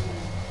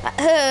 That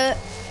hurt.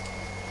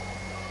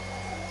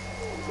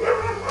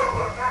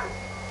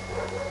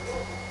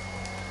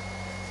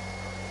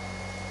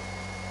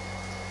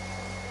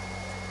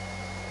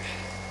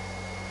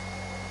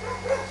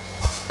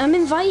 I'm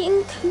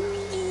inviting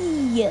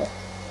Cody.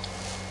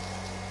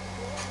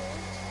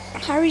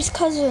 Harry's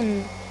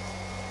cousin.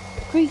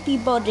 Creepy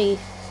body.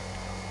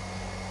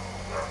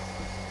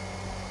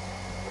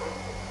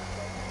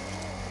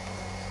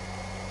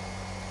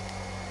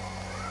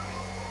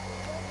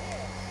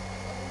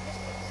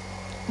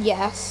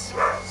 Yes.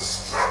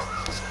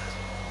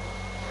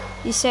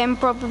 You saying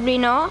probably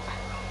not?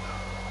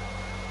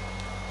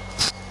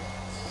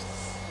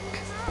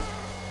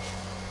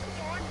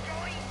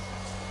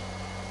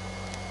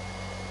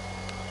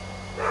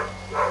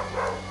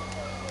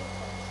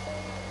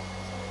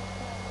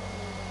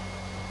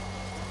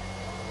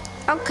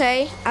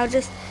 Okay,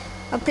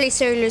 I'll play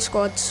solo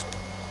squads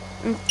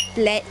and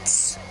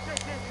blitz.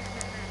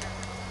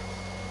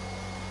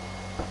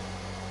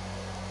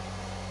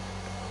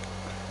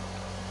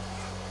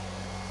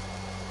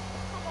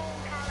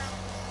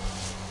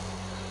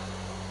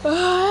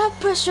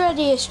 Press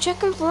ready, it's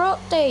checking for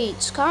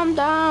updates. Calm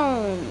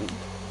down.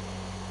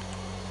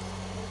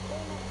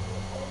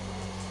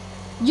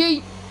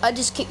 Yeet! I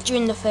just kicked you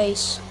in the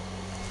face.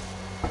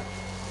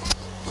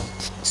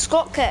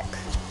 Squat kick.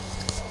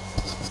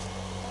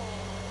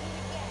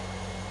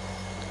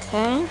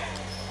 Okay.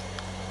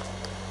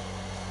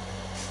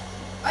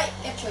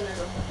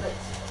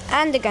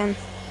 And again.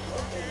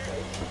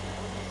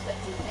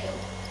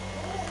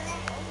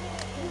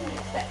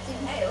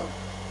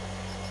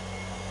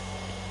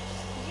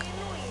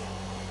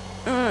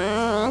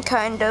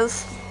 Kind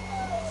of.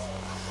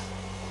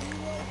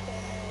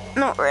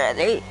 Not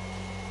really.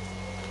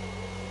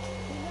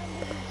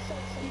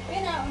 You've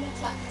been out and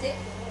attacked it.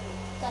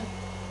 Done.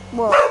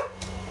 What?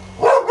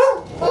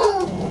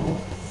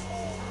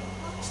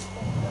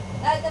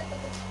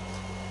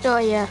 Oh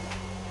yeah.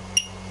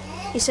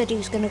 He said he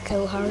was gonna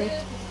kill Harry.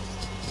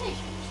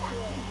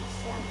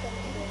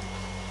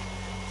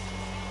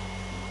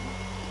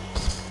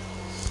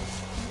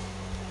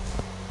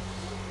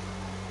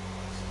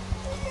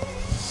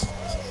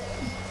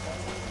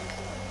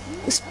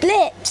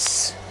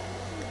 Splits.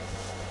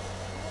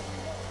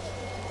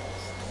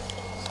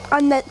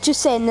 I'm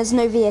just saying there's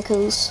no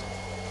vehicles.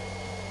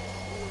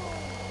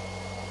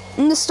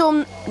 And the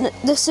storm,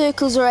 the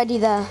circle's already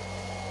there.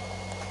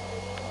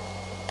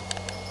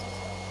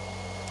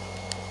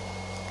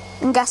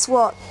 And guess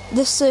what?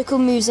 The circle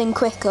moves in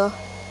quicker.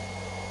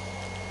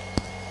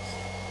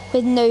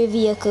 With no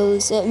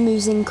vehicles, it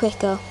moves in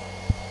quicker.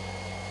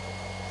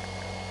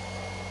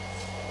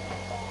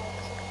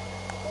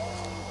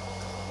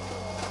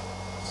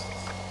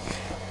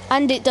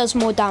 And it does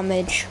more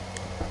damage.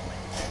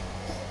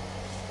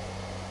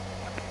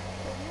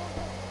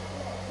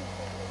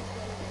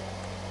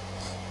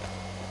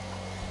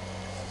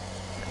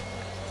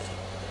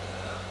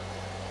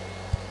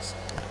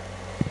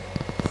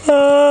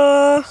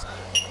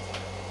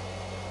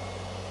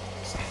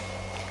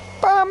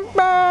 Bum,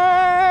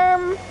 bum.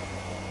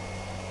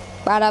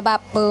 Bada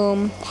bap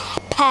boom.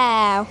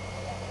 Pow.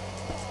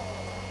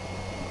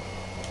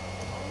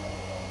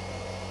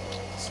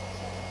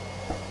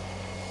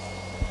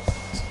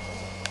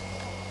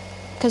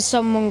 Because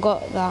someone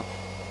got that.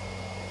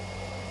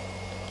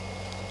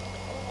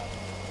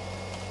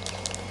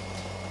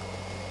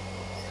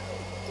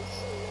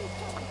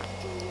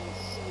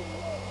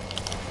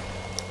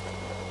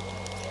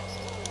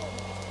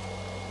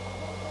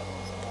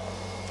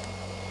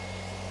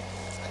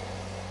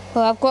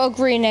 Well, I've got a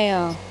green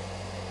AR.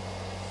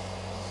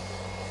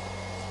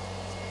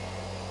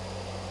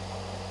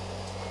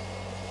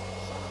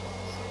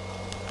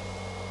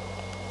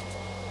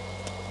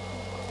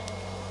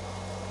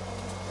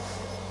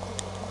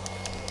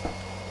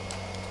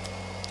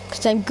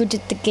 Because I'm good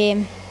at the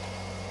game.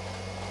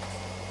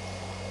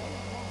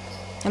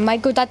 Am I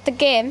good at the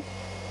game?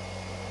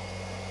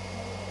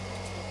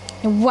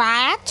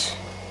 What?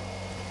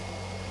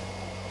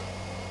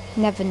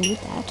 Never knew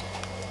that.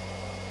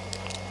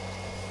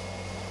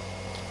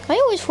 I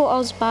always thought I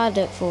was bad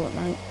at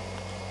Fortnite.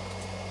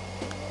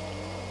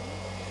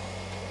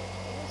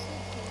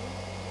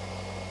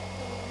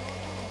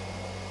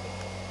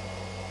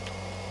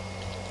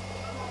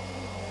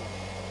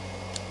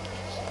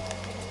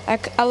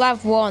 I'll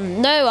have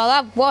one. No, I'll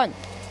have one.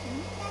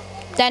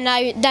 Then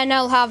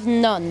I'll have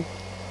none.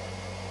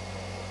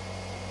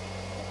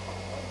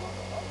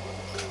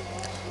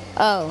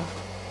 Oh,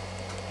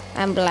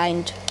 I'm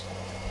blind.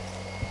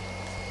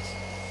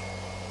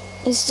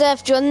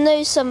 Steph, do you want to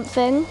know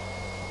something?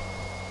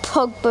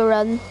 Pogba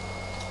run.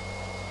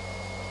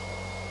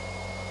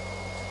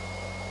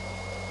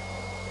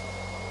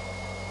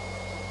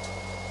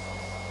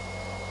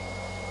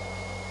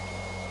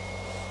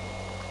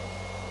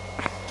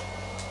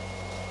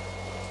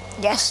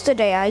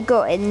 Yesterday I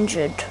got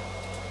injured.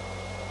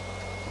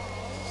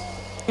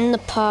 In the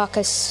park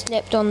I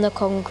slipped on the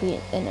concrete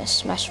and I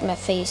smashed my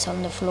face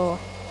on the floor.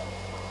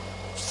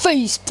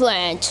 Face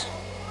plant!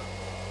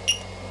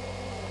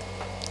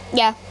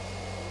 Yeah.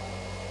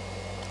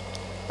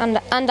 And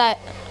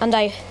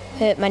I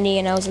hurt my knee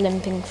and I was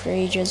limping for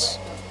ages.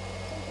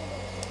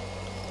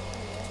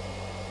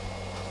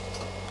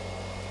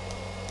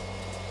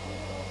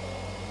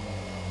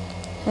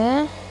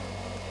 Huh?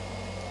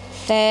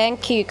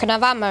 Thank you. Can I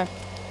have ammo?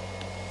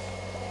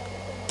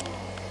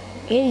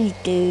 You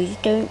do.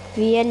 Don't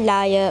be a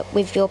liar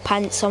with your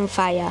pants on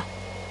fire.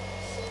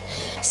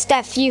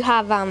 Steph, you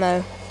have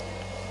ammo.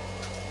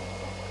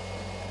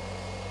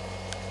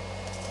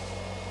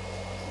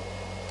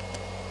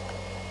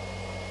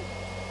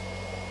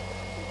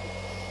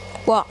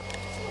 What?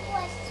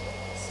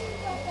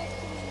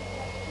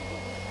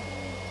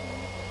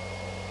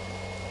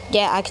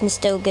 Yeah, I can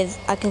still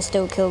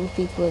kill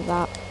people with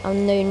that.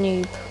 I'm no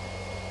noob.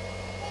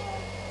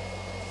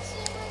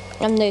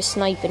 I'm no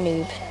sniper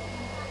noob.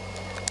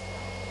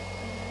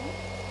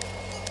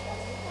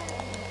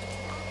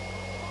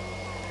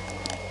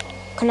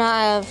 Can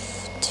I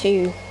have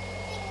 2?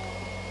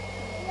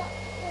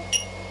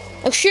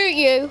 I'll shoot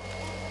you!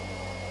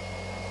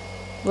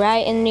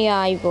 Right in the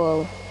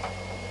eyeball.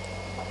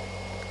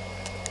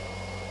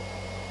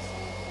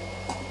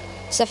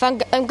 So if I'm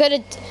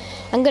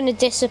gonna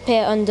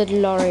disappear under the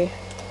lorry.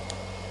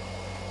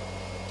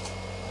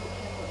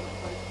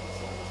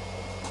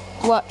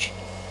 Watch.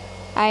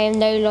 I am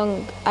no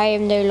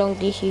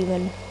longer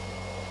human.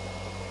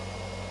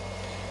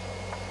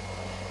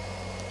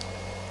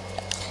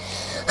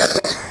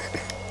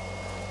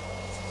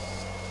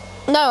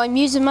 No, I'm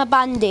using my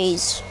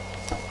bandies.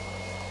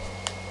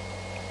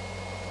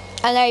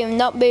 And I am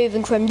not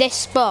moving from this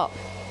spot.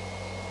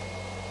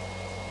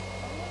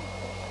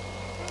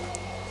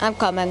 I'm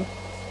coming.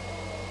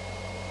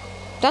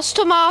 That's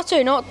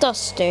Tomato, not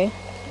Dusty.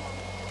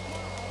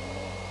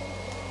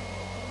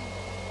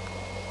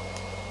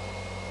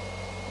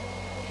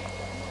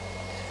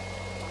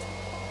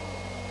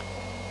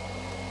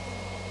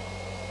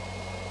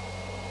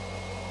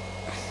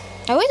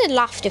 I would have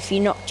laughed if you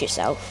knocked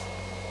yourself.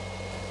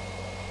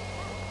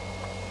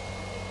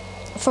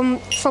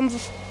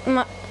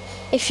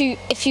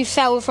 If you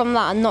fell from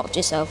that and knocked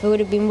yourself, it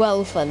would have been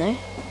well funny.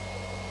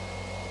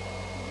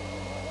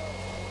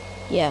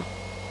 Yeah.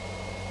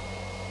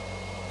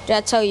 Did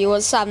I tell you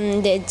what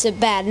Sam did to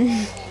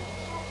Ben?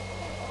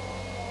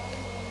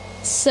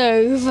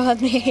 So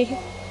funny.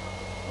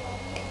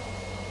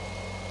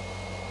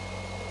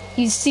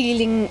 He's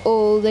stealing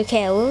all the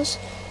kills.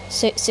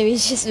 So he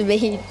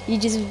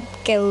just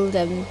killed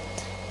him.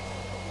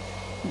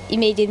 He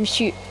made him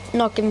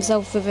knock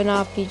himself with an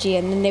RPG,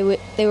 and then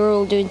they were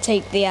all doing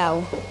take the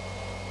L.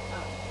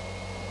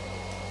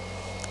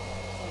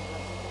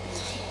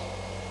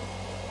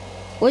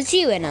 Was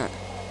you in it?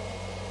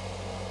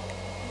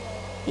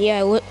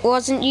 Yeah,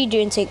 wasn't you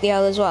doing take the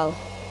L as well?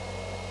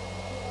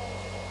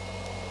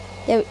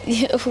 Yeah,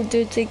 you all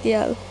doing take the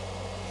L.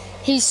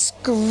 He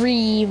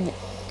screamed.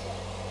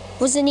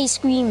 Wasn't he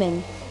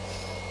screaming?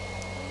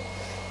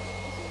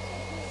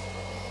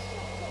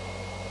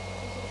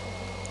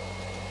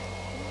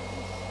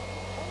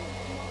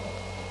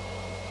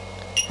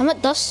 I'm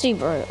at Dusty,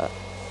 bro.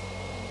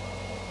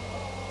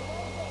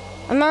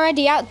 I'm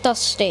already out,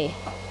 Dusty.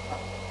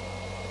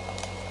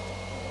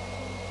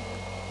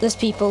 There's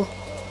people.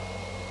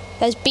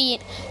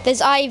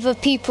 There's either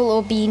people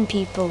or bean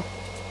people.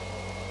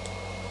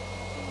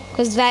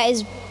 Because that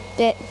is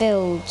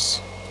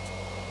builds.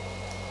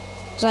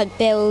 It's like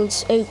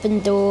builds, open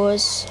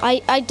doors.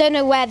 I don't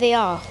know where they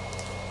are.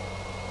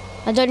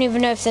 I don't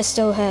even know if they're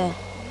still here.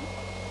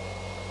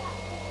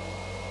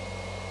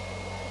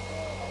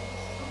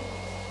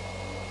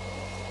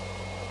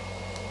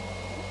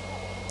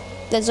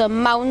 There's a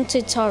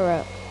mounted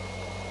turret.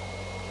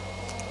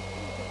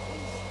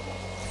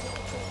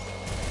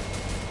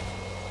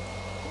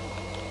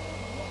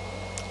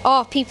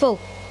 Oh, people.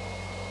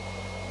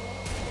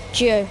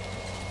 Geo.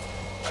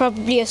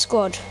 Probably a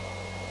squad.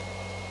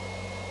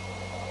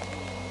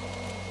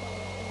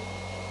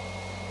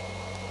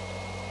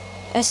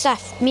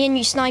 Seth, me and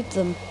you snipe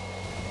them.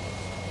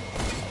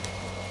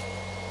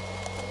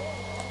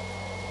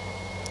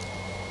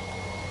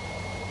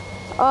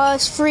 Oh,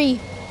 it's free.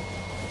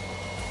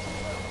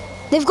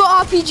 They've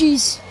got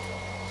RPGs.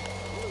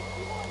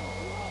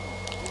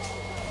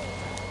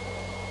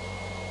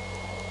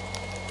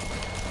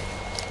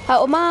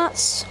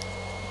 Automats.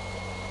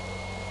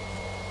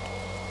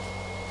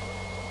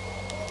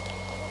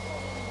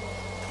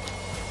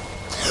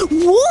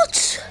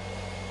 What?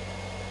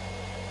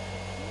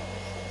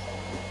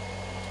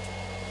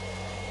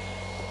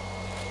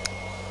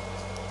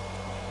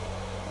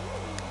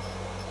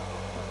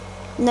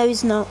 No,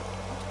 he's not.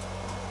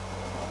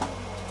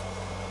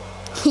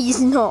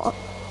 He's not.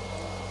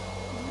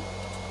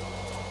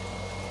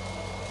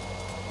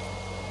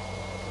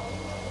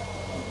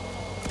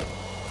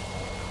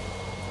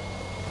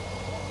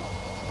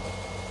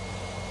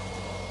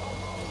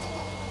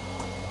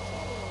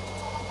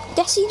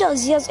 Yes, he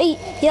does. He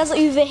has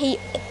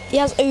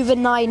over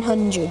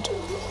 900.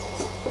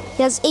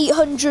 He has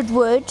 800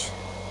 wood,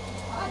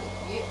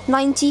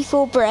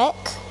 94 brick,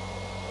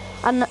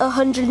 and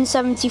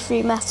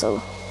 173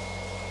 metal.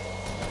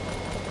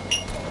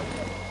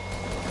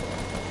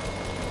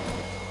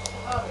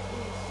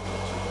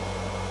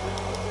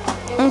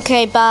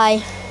 Okay,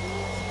 bye.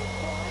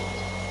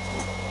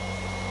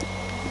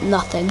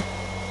 Nothing.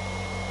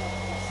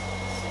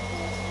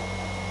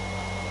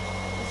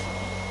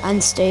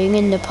 And staying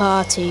in the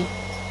party.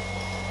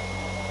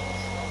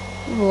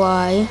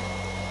 Why?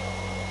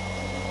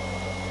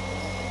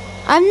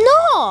 I'm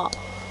not!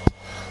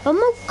 Oh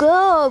my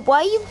god,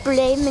 why are you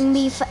blaming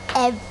me for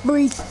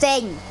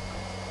everything?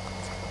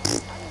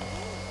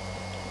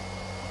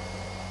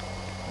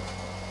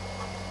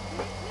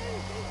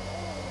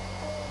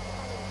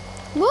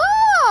 Whoa!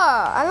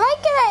 I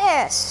like it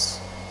like this.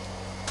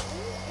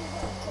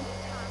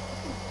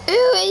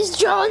 Who is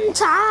John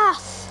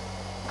Taff?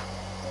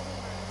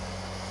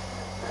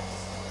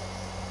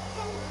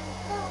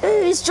 Who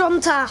is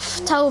John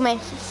Taff? Tell me.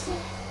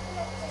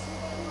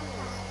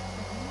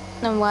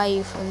 Then why are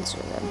you friends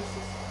with him?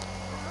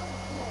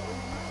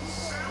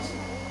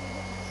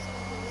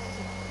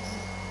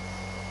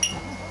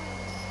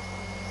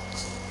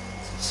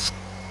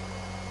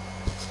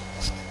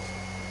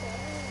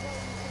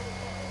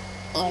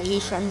 Are you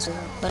friends with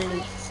a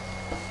bully?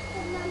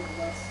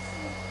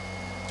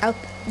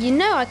 You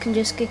know I can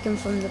just kick him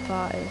from the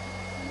party.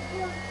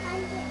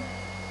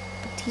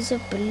 But he's a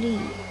bully.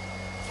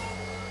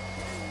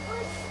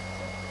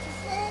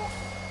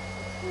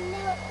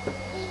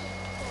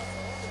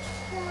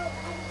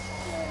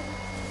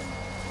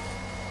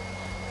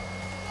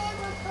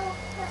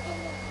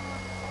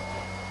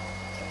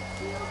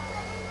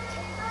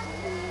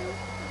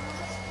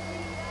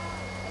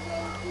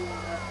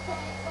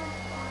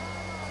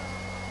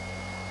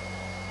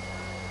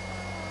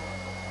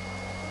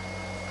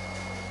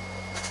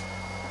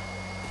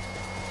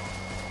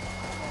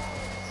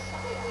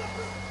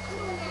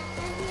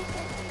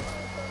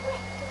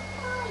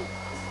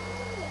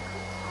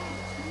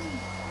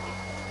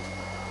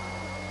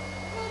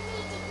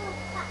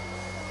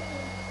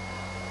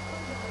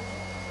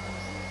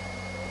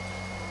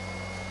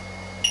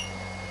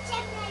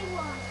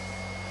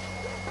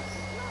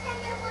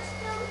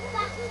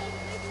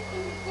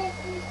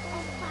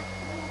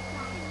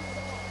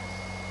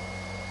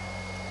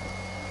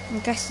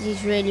 I guess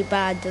he's really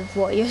bad at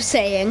what you're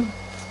saying.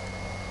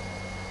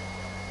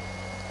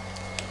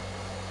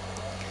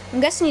 I'm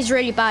guessing he's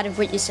really bad at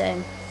what you're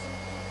saying.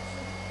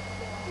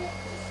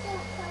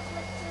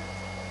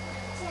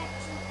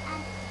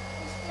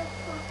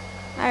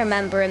 I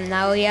remember him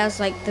now. He has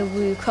like the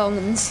Wukong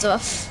and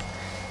stuff.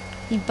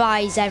 He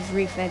buys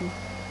everything.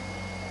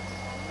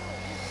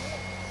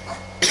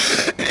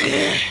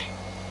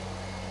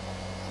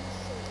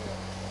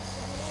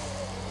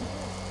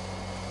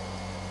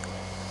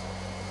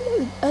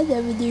 I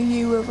never knew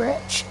you were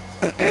rich.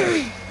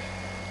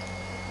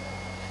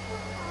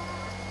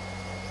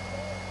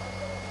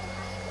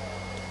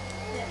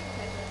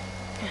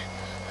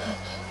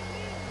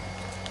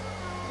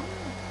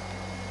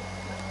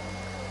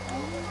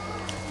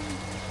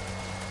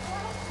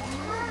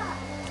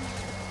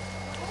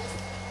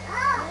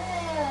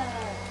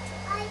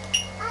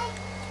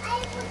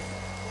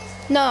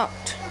 Not.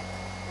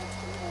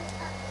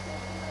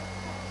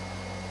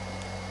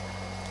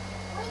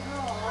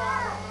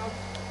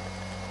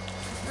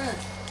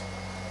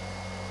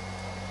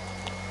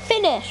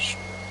 fish.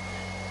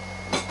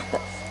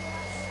 But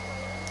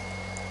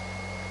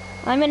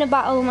I'm in a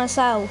battle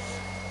myself.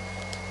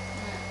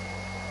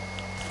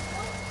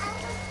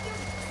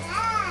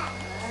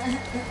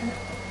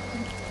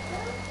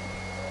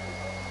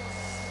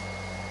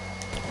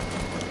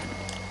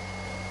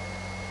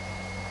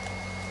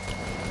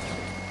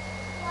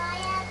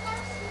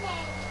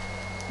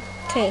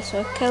 Okay, so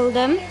I killed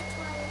him.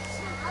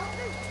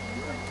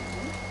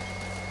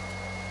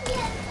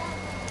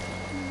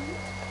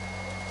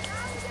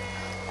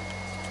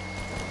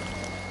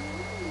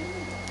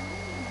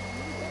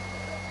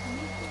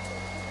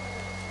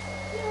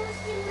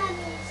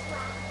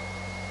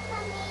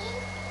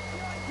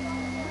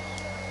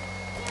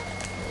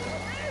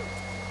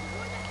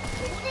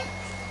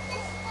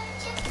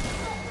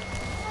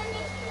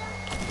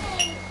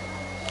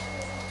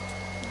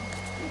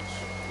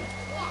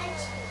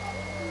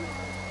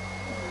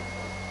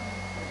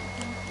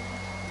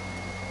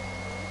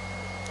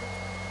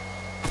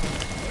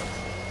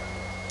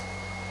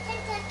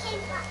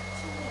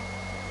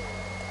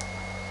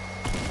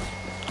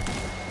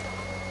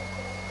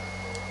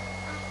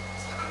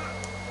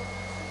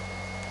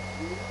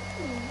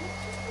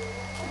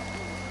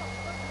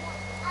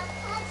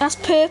 That's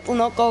purple,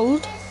 not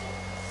gold.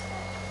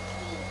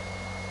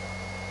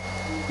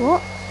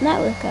 What?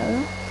 Network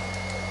error?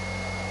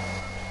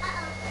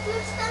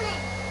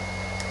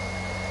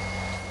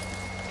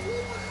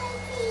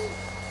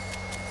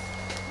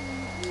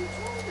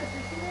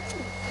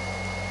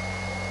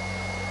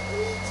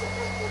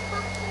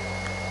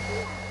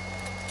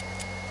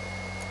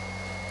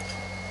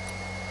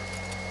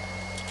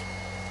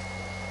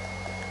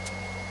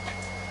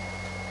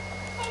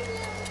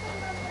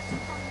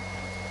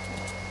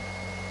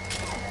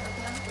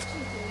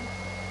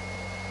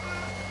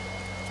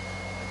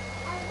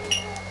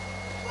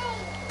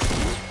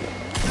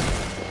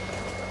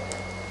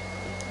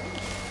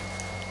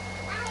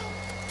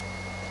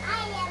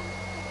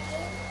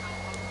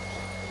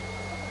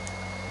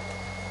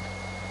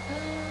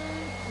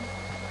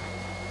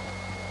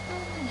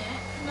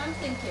 I'm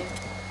thinking.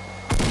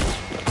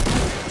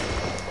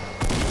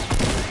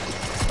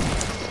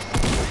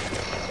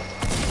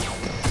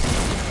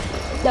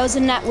 That was a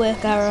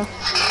network error.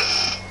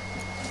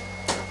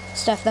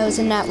 Steph, that was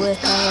a network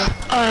error.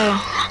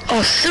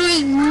 Oh,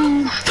 three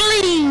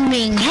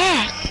flaming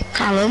heck,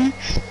 Callum.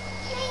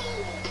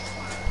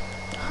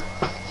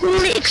 You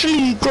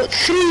literally got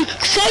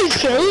 5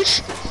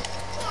 kills.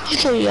 You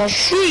thought you had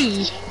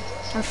 3.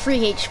 I'm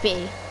 3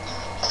 HP.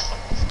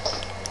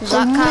 Does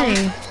that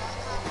count?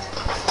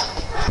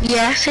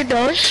 Yes, it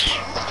does.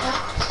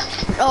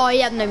 Oh,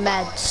 he had no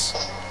meds.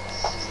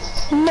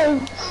 No,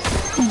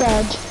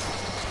 dead.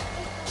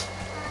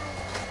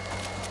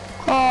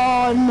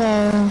 Oh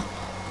no.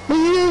 Were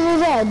you over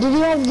there? Did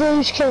you have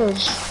those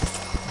kills?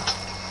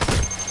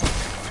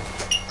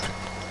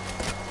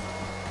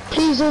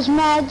 Please, there's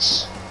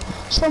meds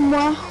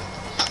somewhere.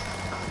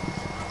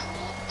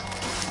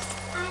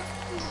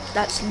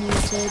 That's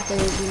looted, there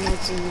will be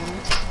meds in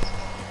there.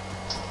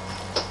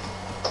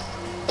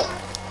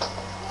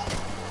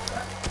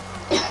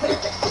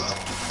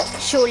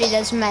 Surely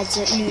there's meds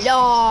at loot.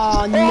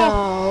 Oh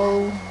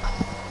no!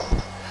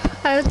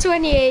 I have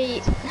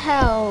 28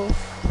 health.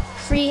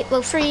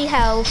 3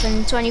 health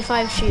and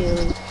 25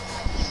 shield.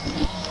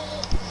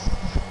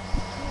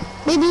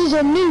 Maybe he's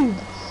a noob.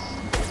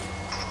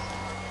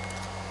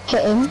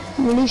 Hit him.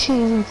 Really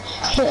should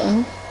hit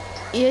him.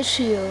 Your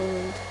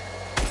shield.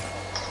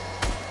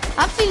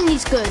 I'm feeling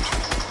he's good.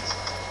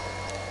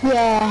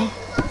 Yeah.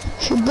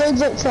 Should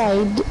build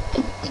outside.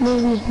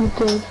 Maybe he's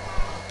good.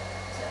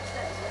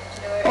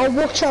 Oh,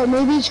 watch out.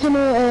 Maybe he's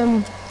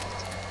gonna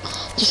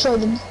destroy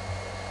the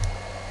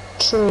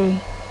tree.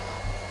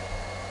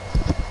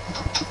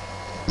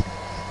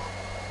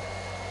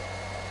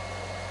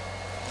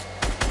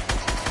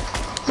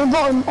 The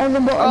bottom, on the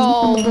bottom.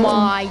 Oh on the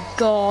bottom. my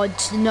god,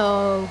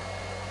 no.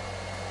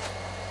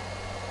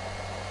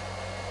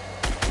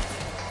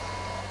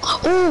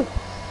 Oh,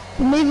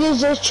 maybe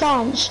there's a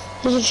chance.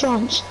 There's a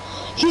chance.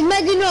 He's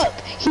megging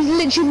up. He's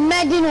literally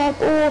megging up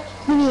or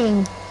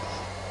winning.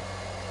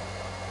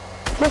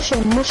 Rush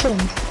him, rush him.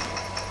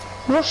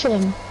 Rush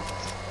him.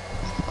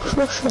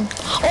 Rush him.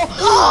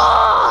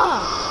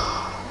 Oh!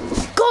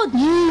 God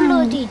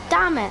bloody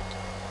damn it.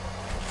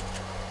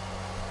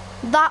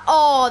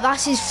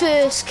 That's his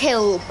first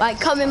kill, like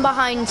coming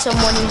behind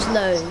someone who's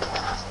low.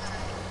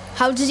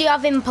 How does he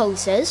have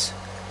impulses?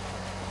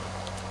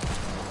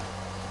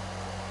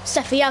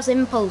 Steph, he has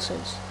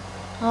impulses.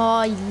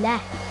 Oh, he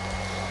left.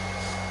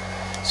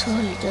 That's all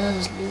he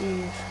does,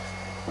 leave.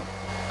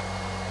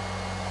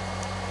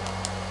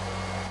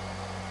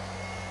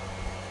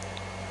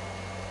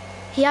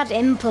 He had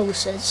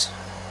impulses.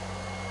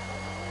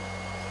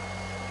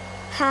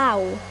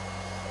 How?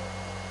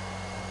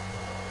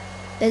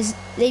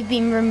 They've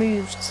been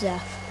removed,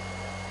 Steph.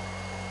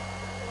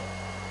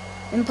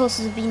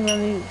 Impulses have been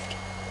removed.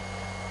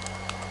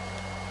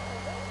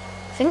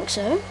 I think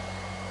so.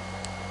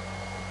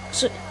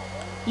 So,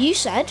 you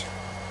said.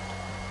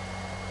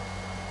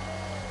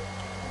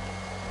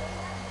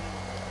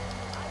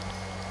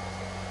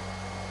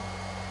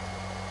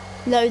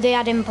 No, they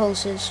had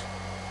impulses.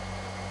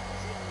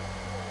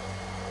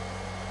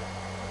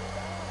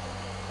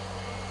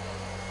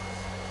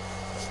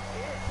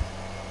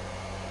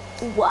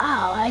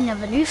 Wow, I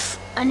never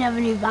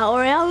knew Battle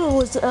Royale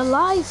was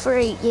alive for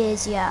 8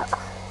 years yet.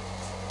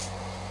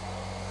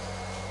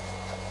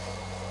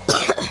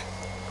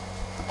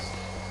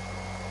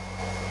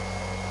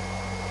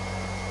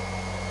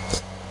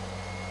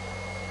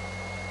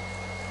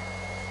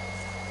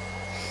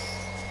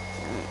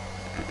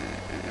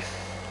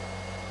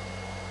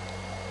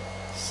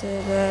 So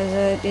guys,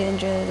 I did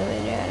enjoy the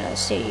video and I'll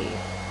see you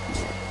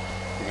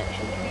next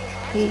video.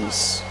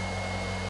 Peace.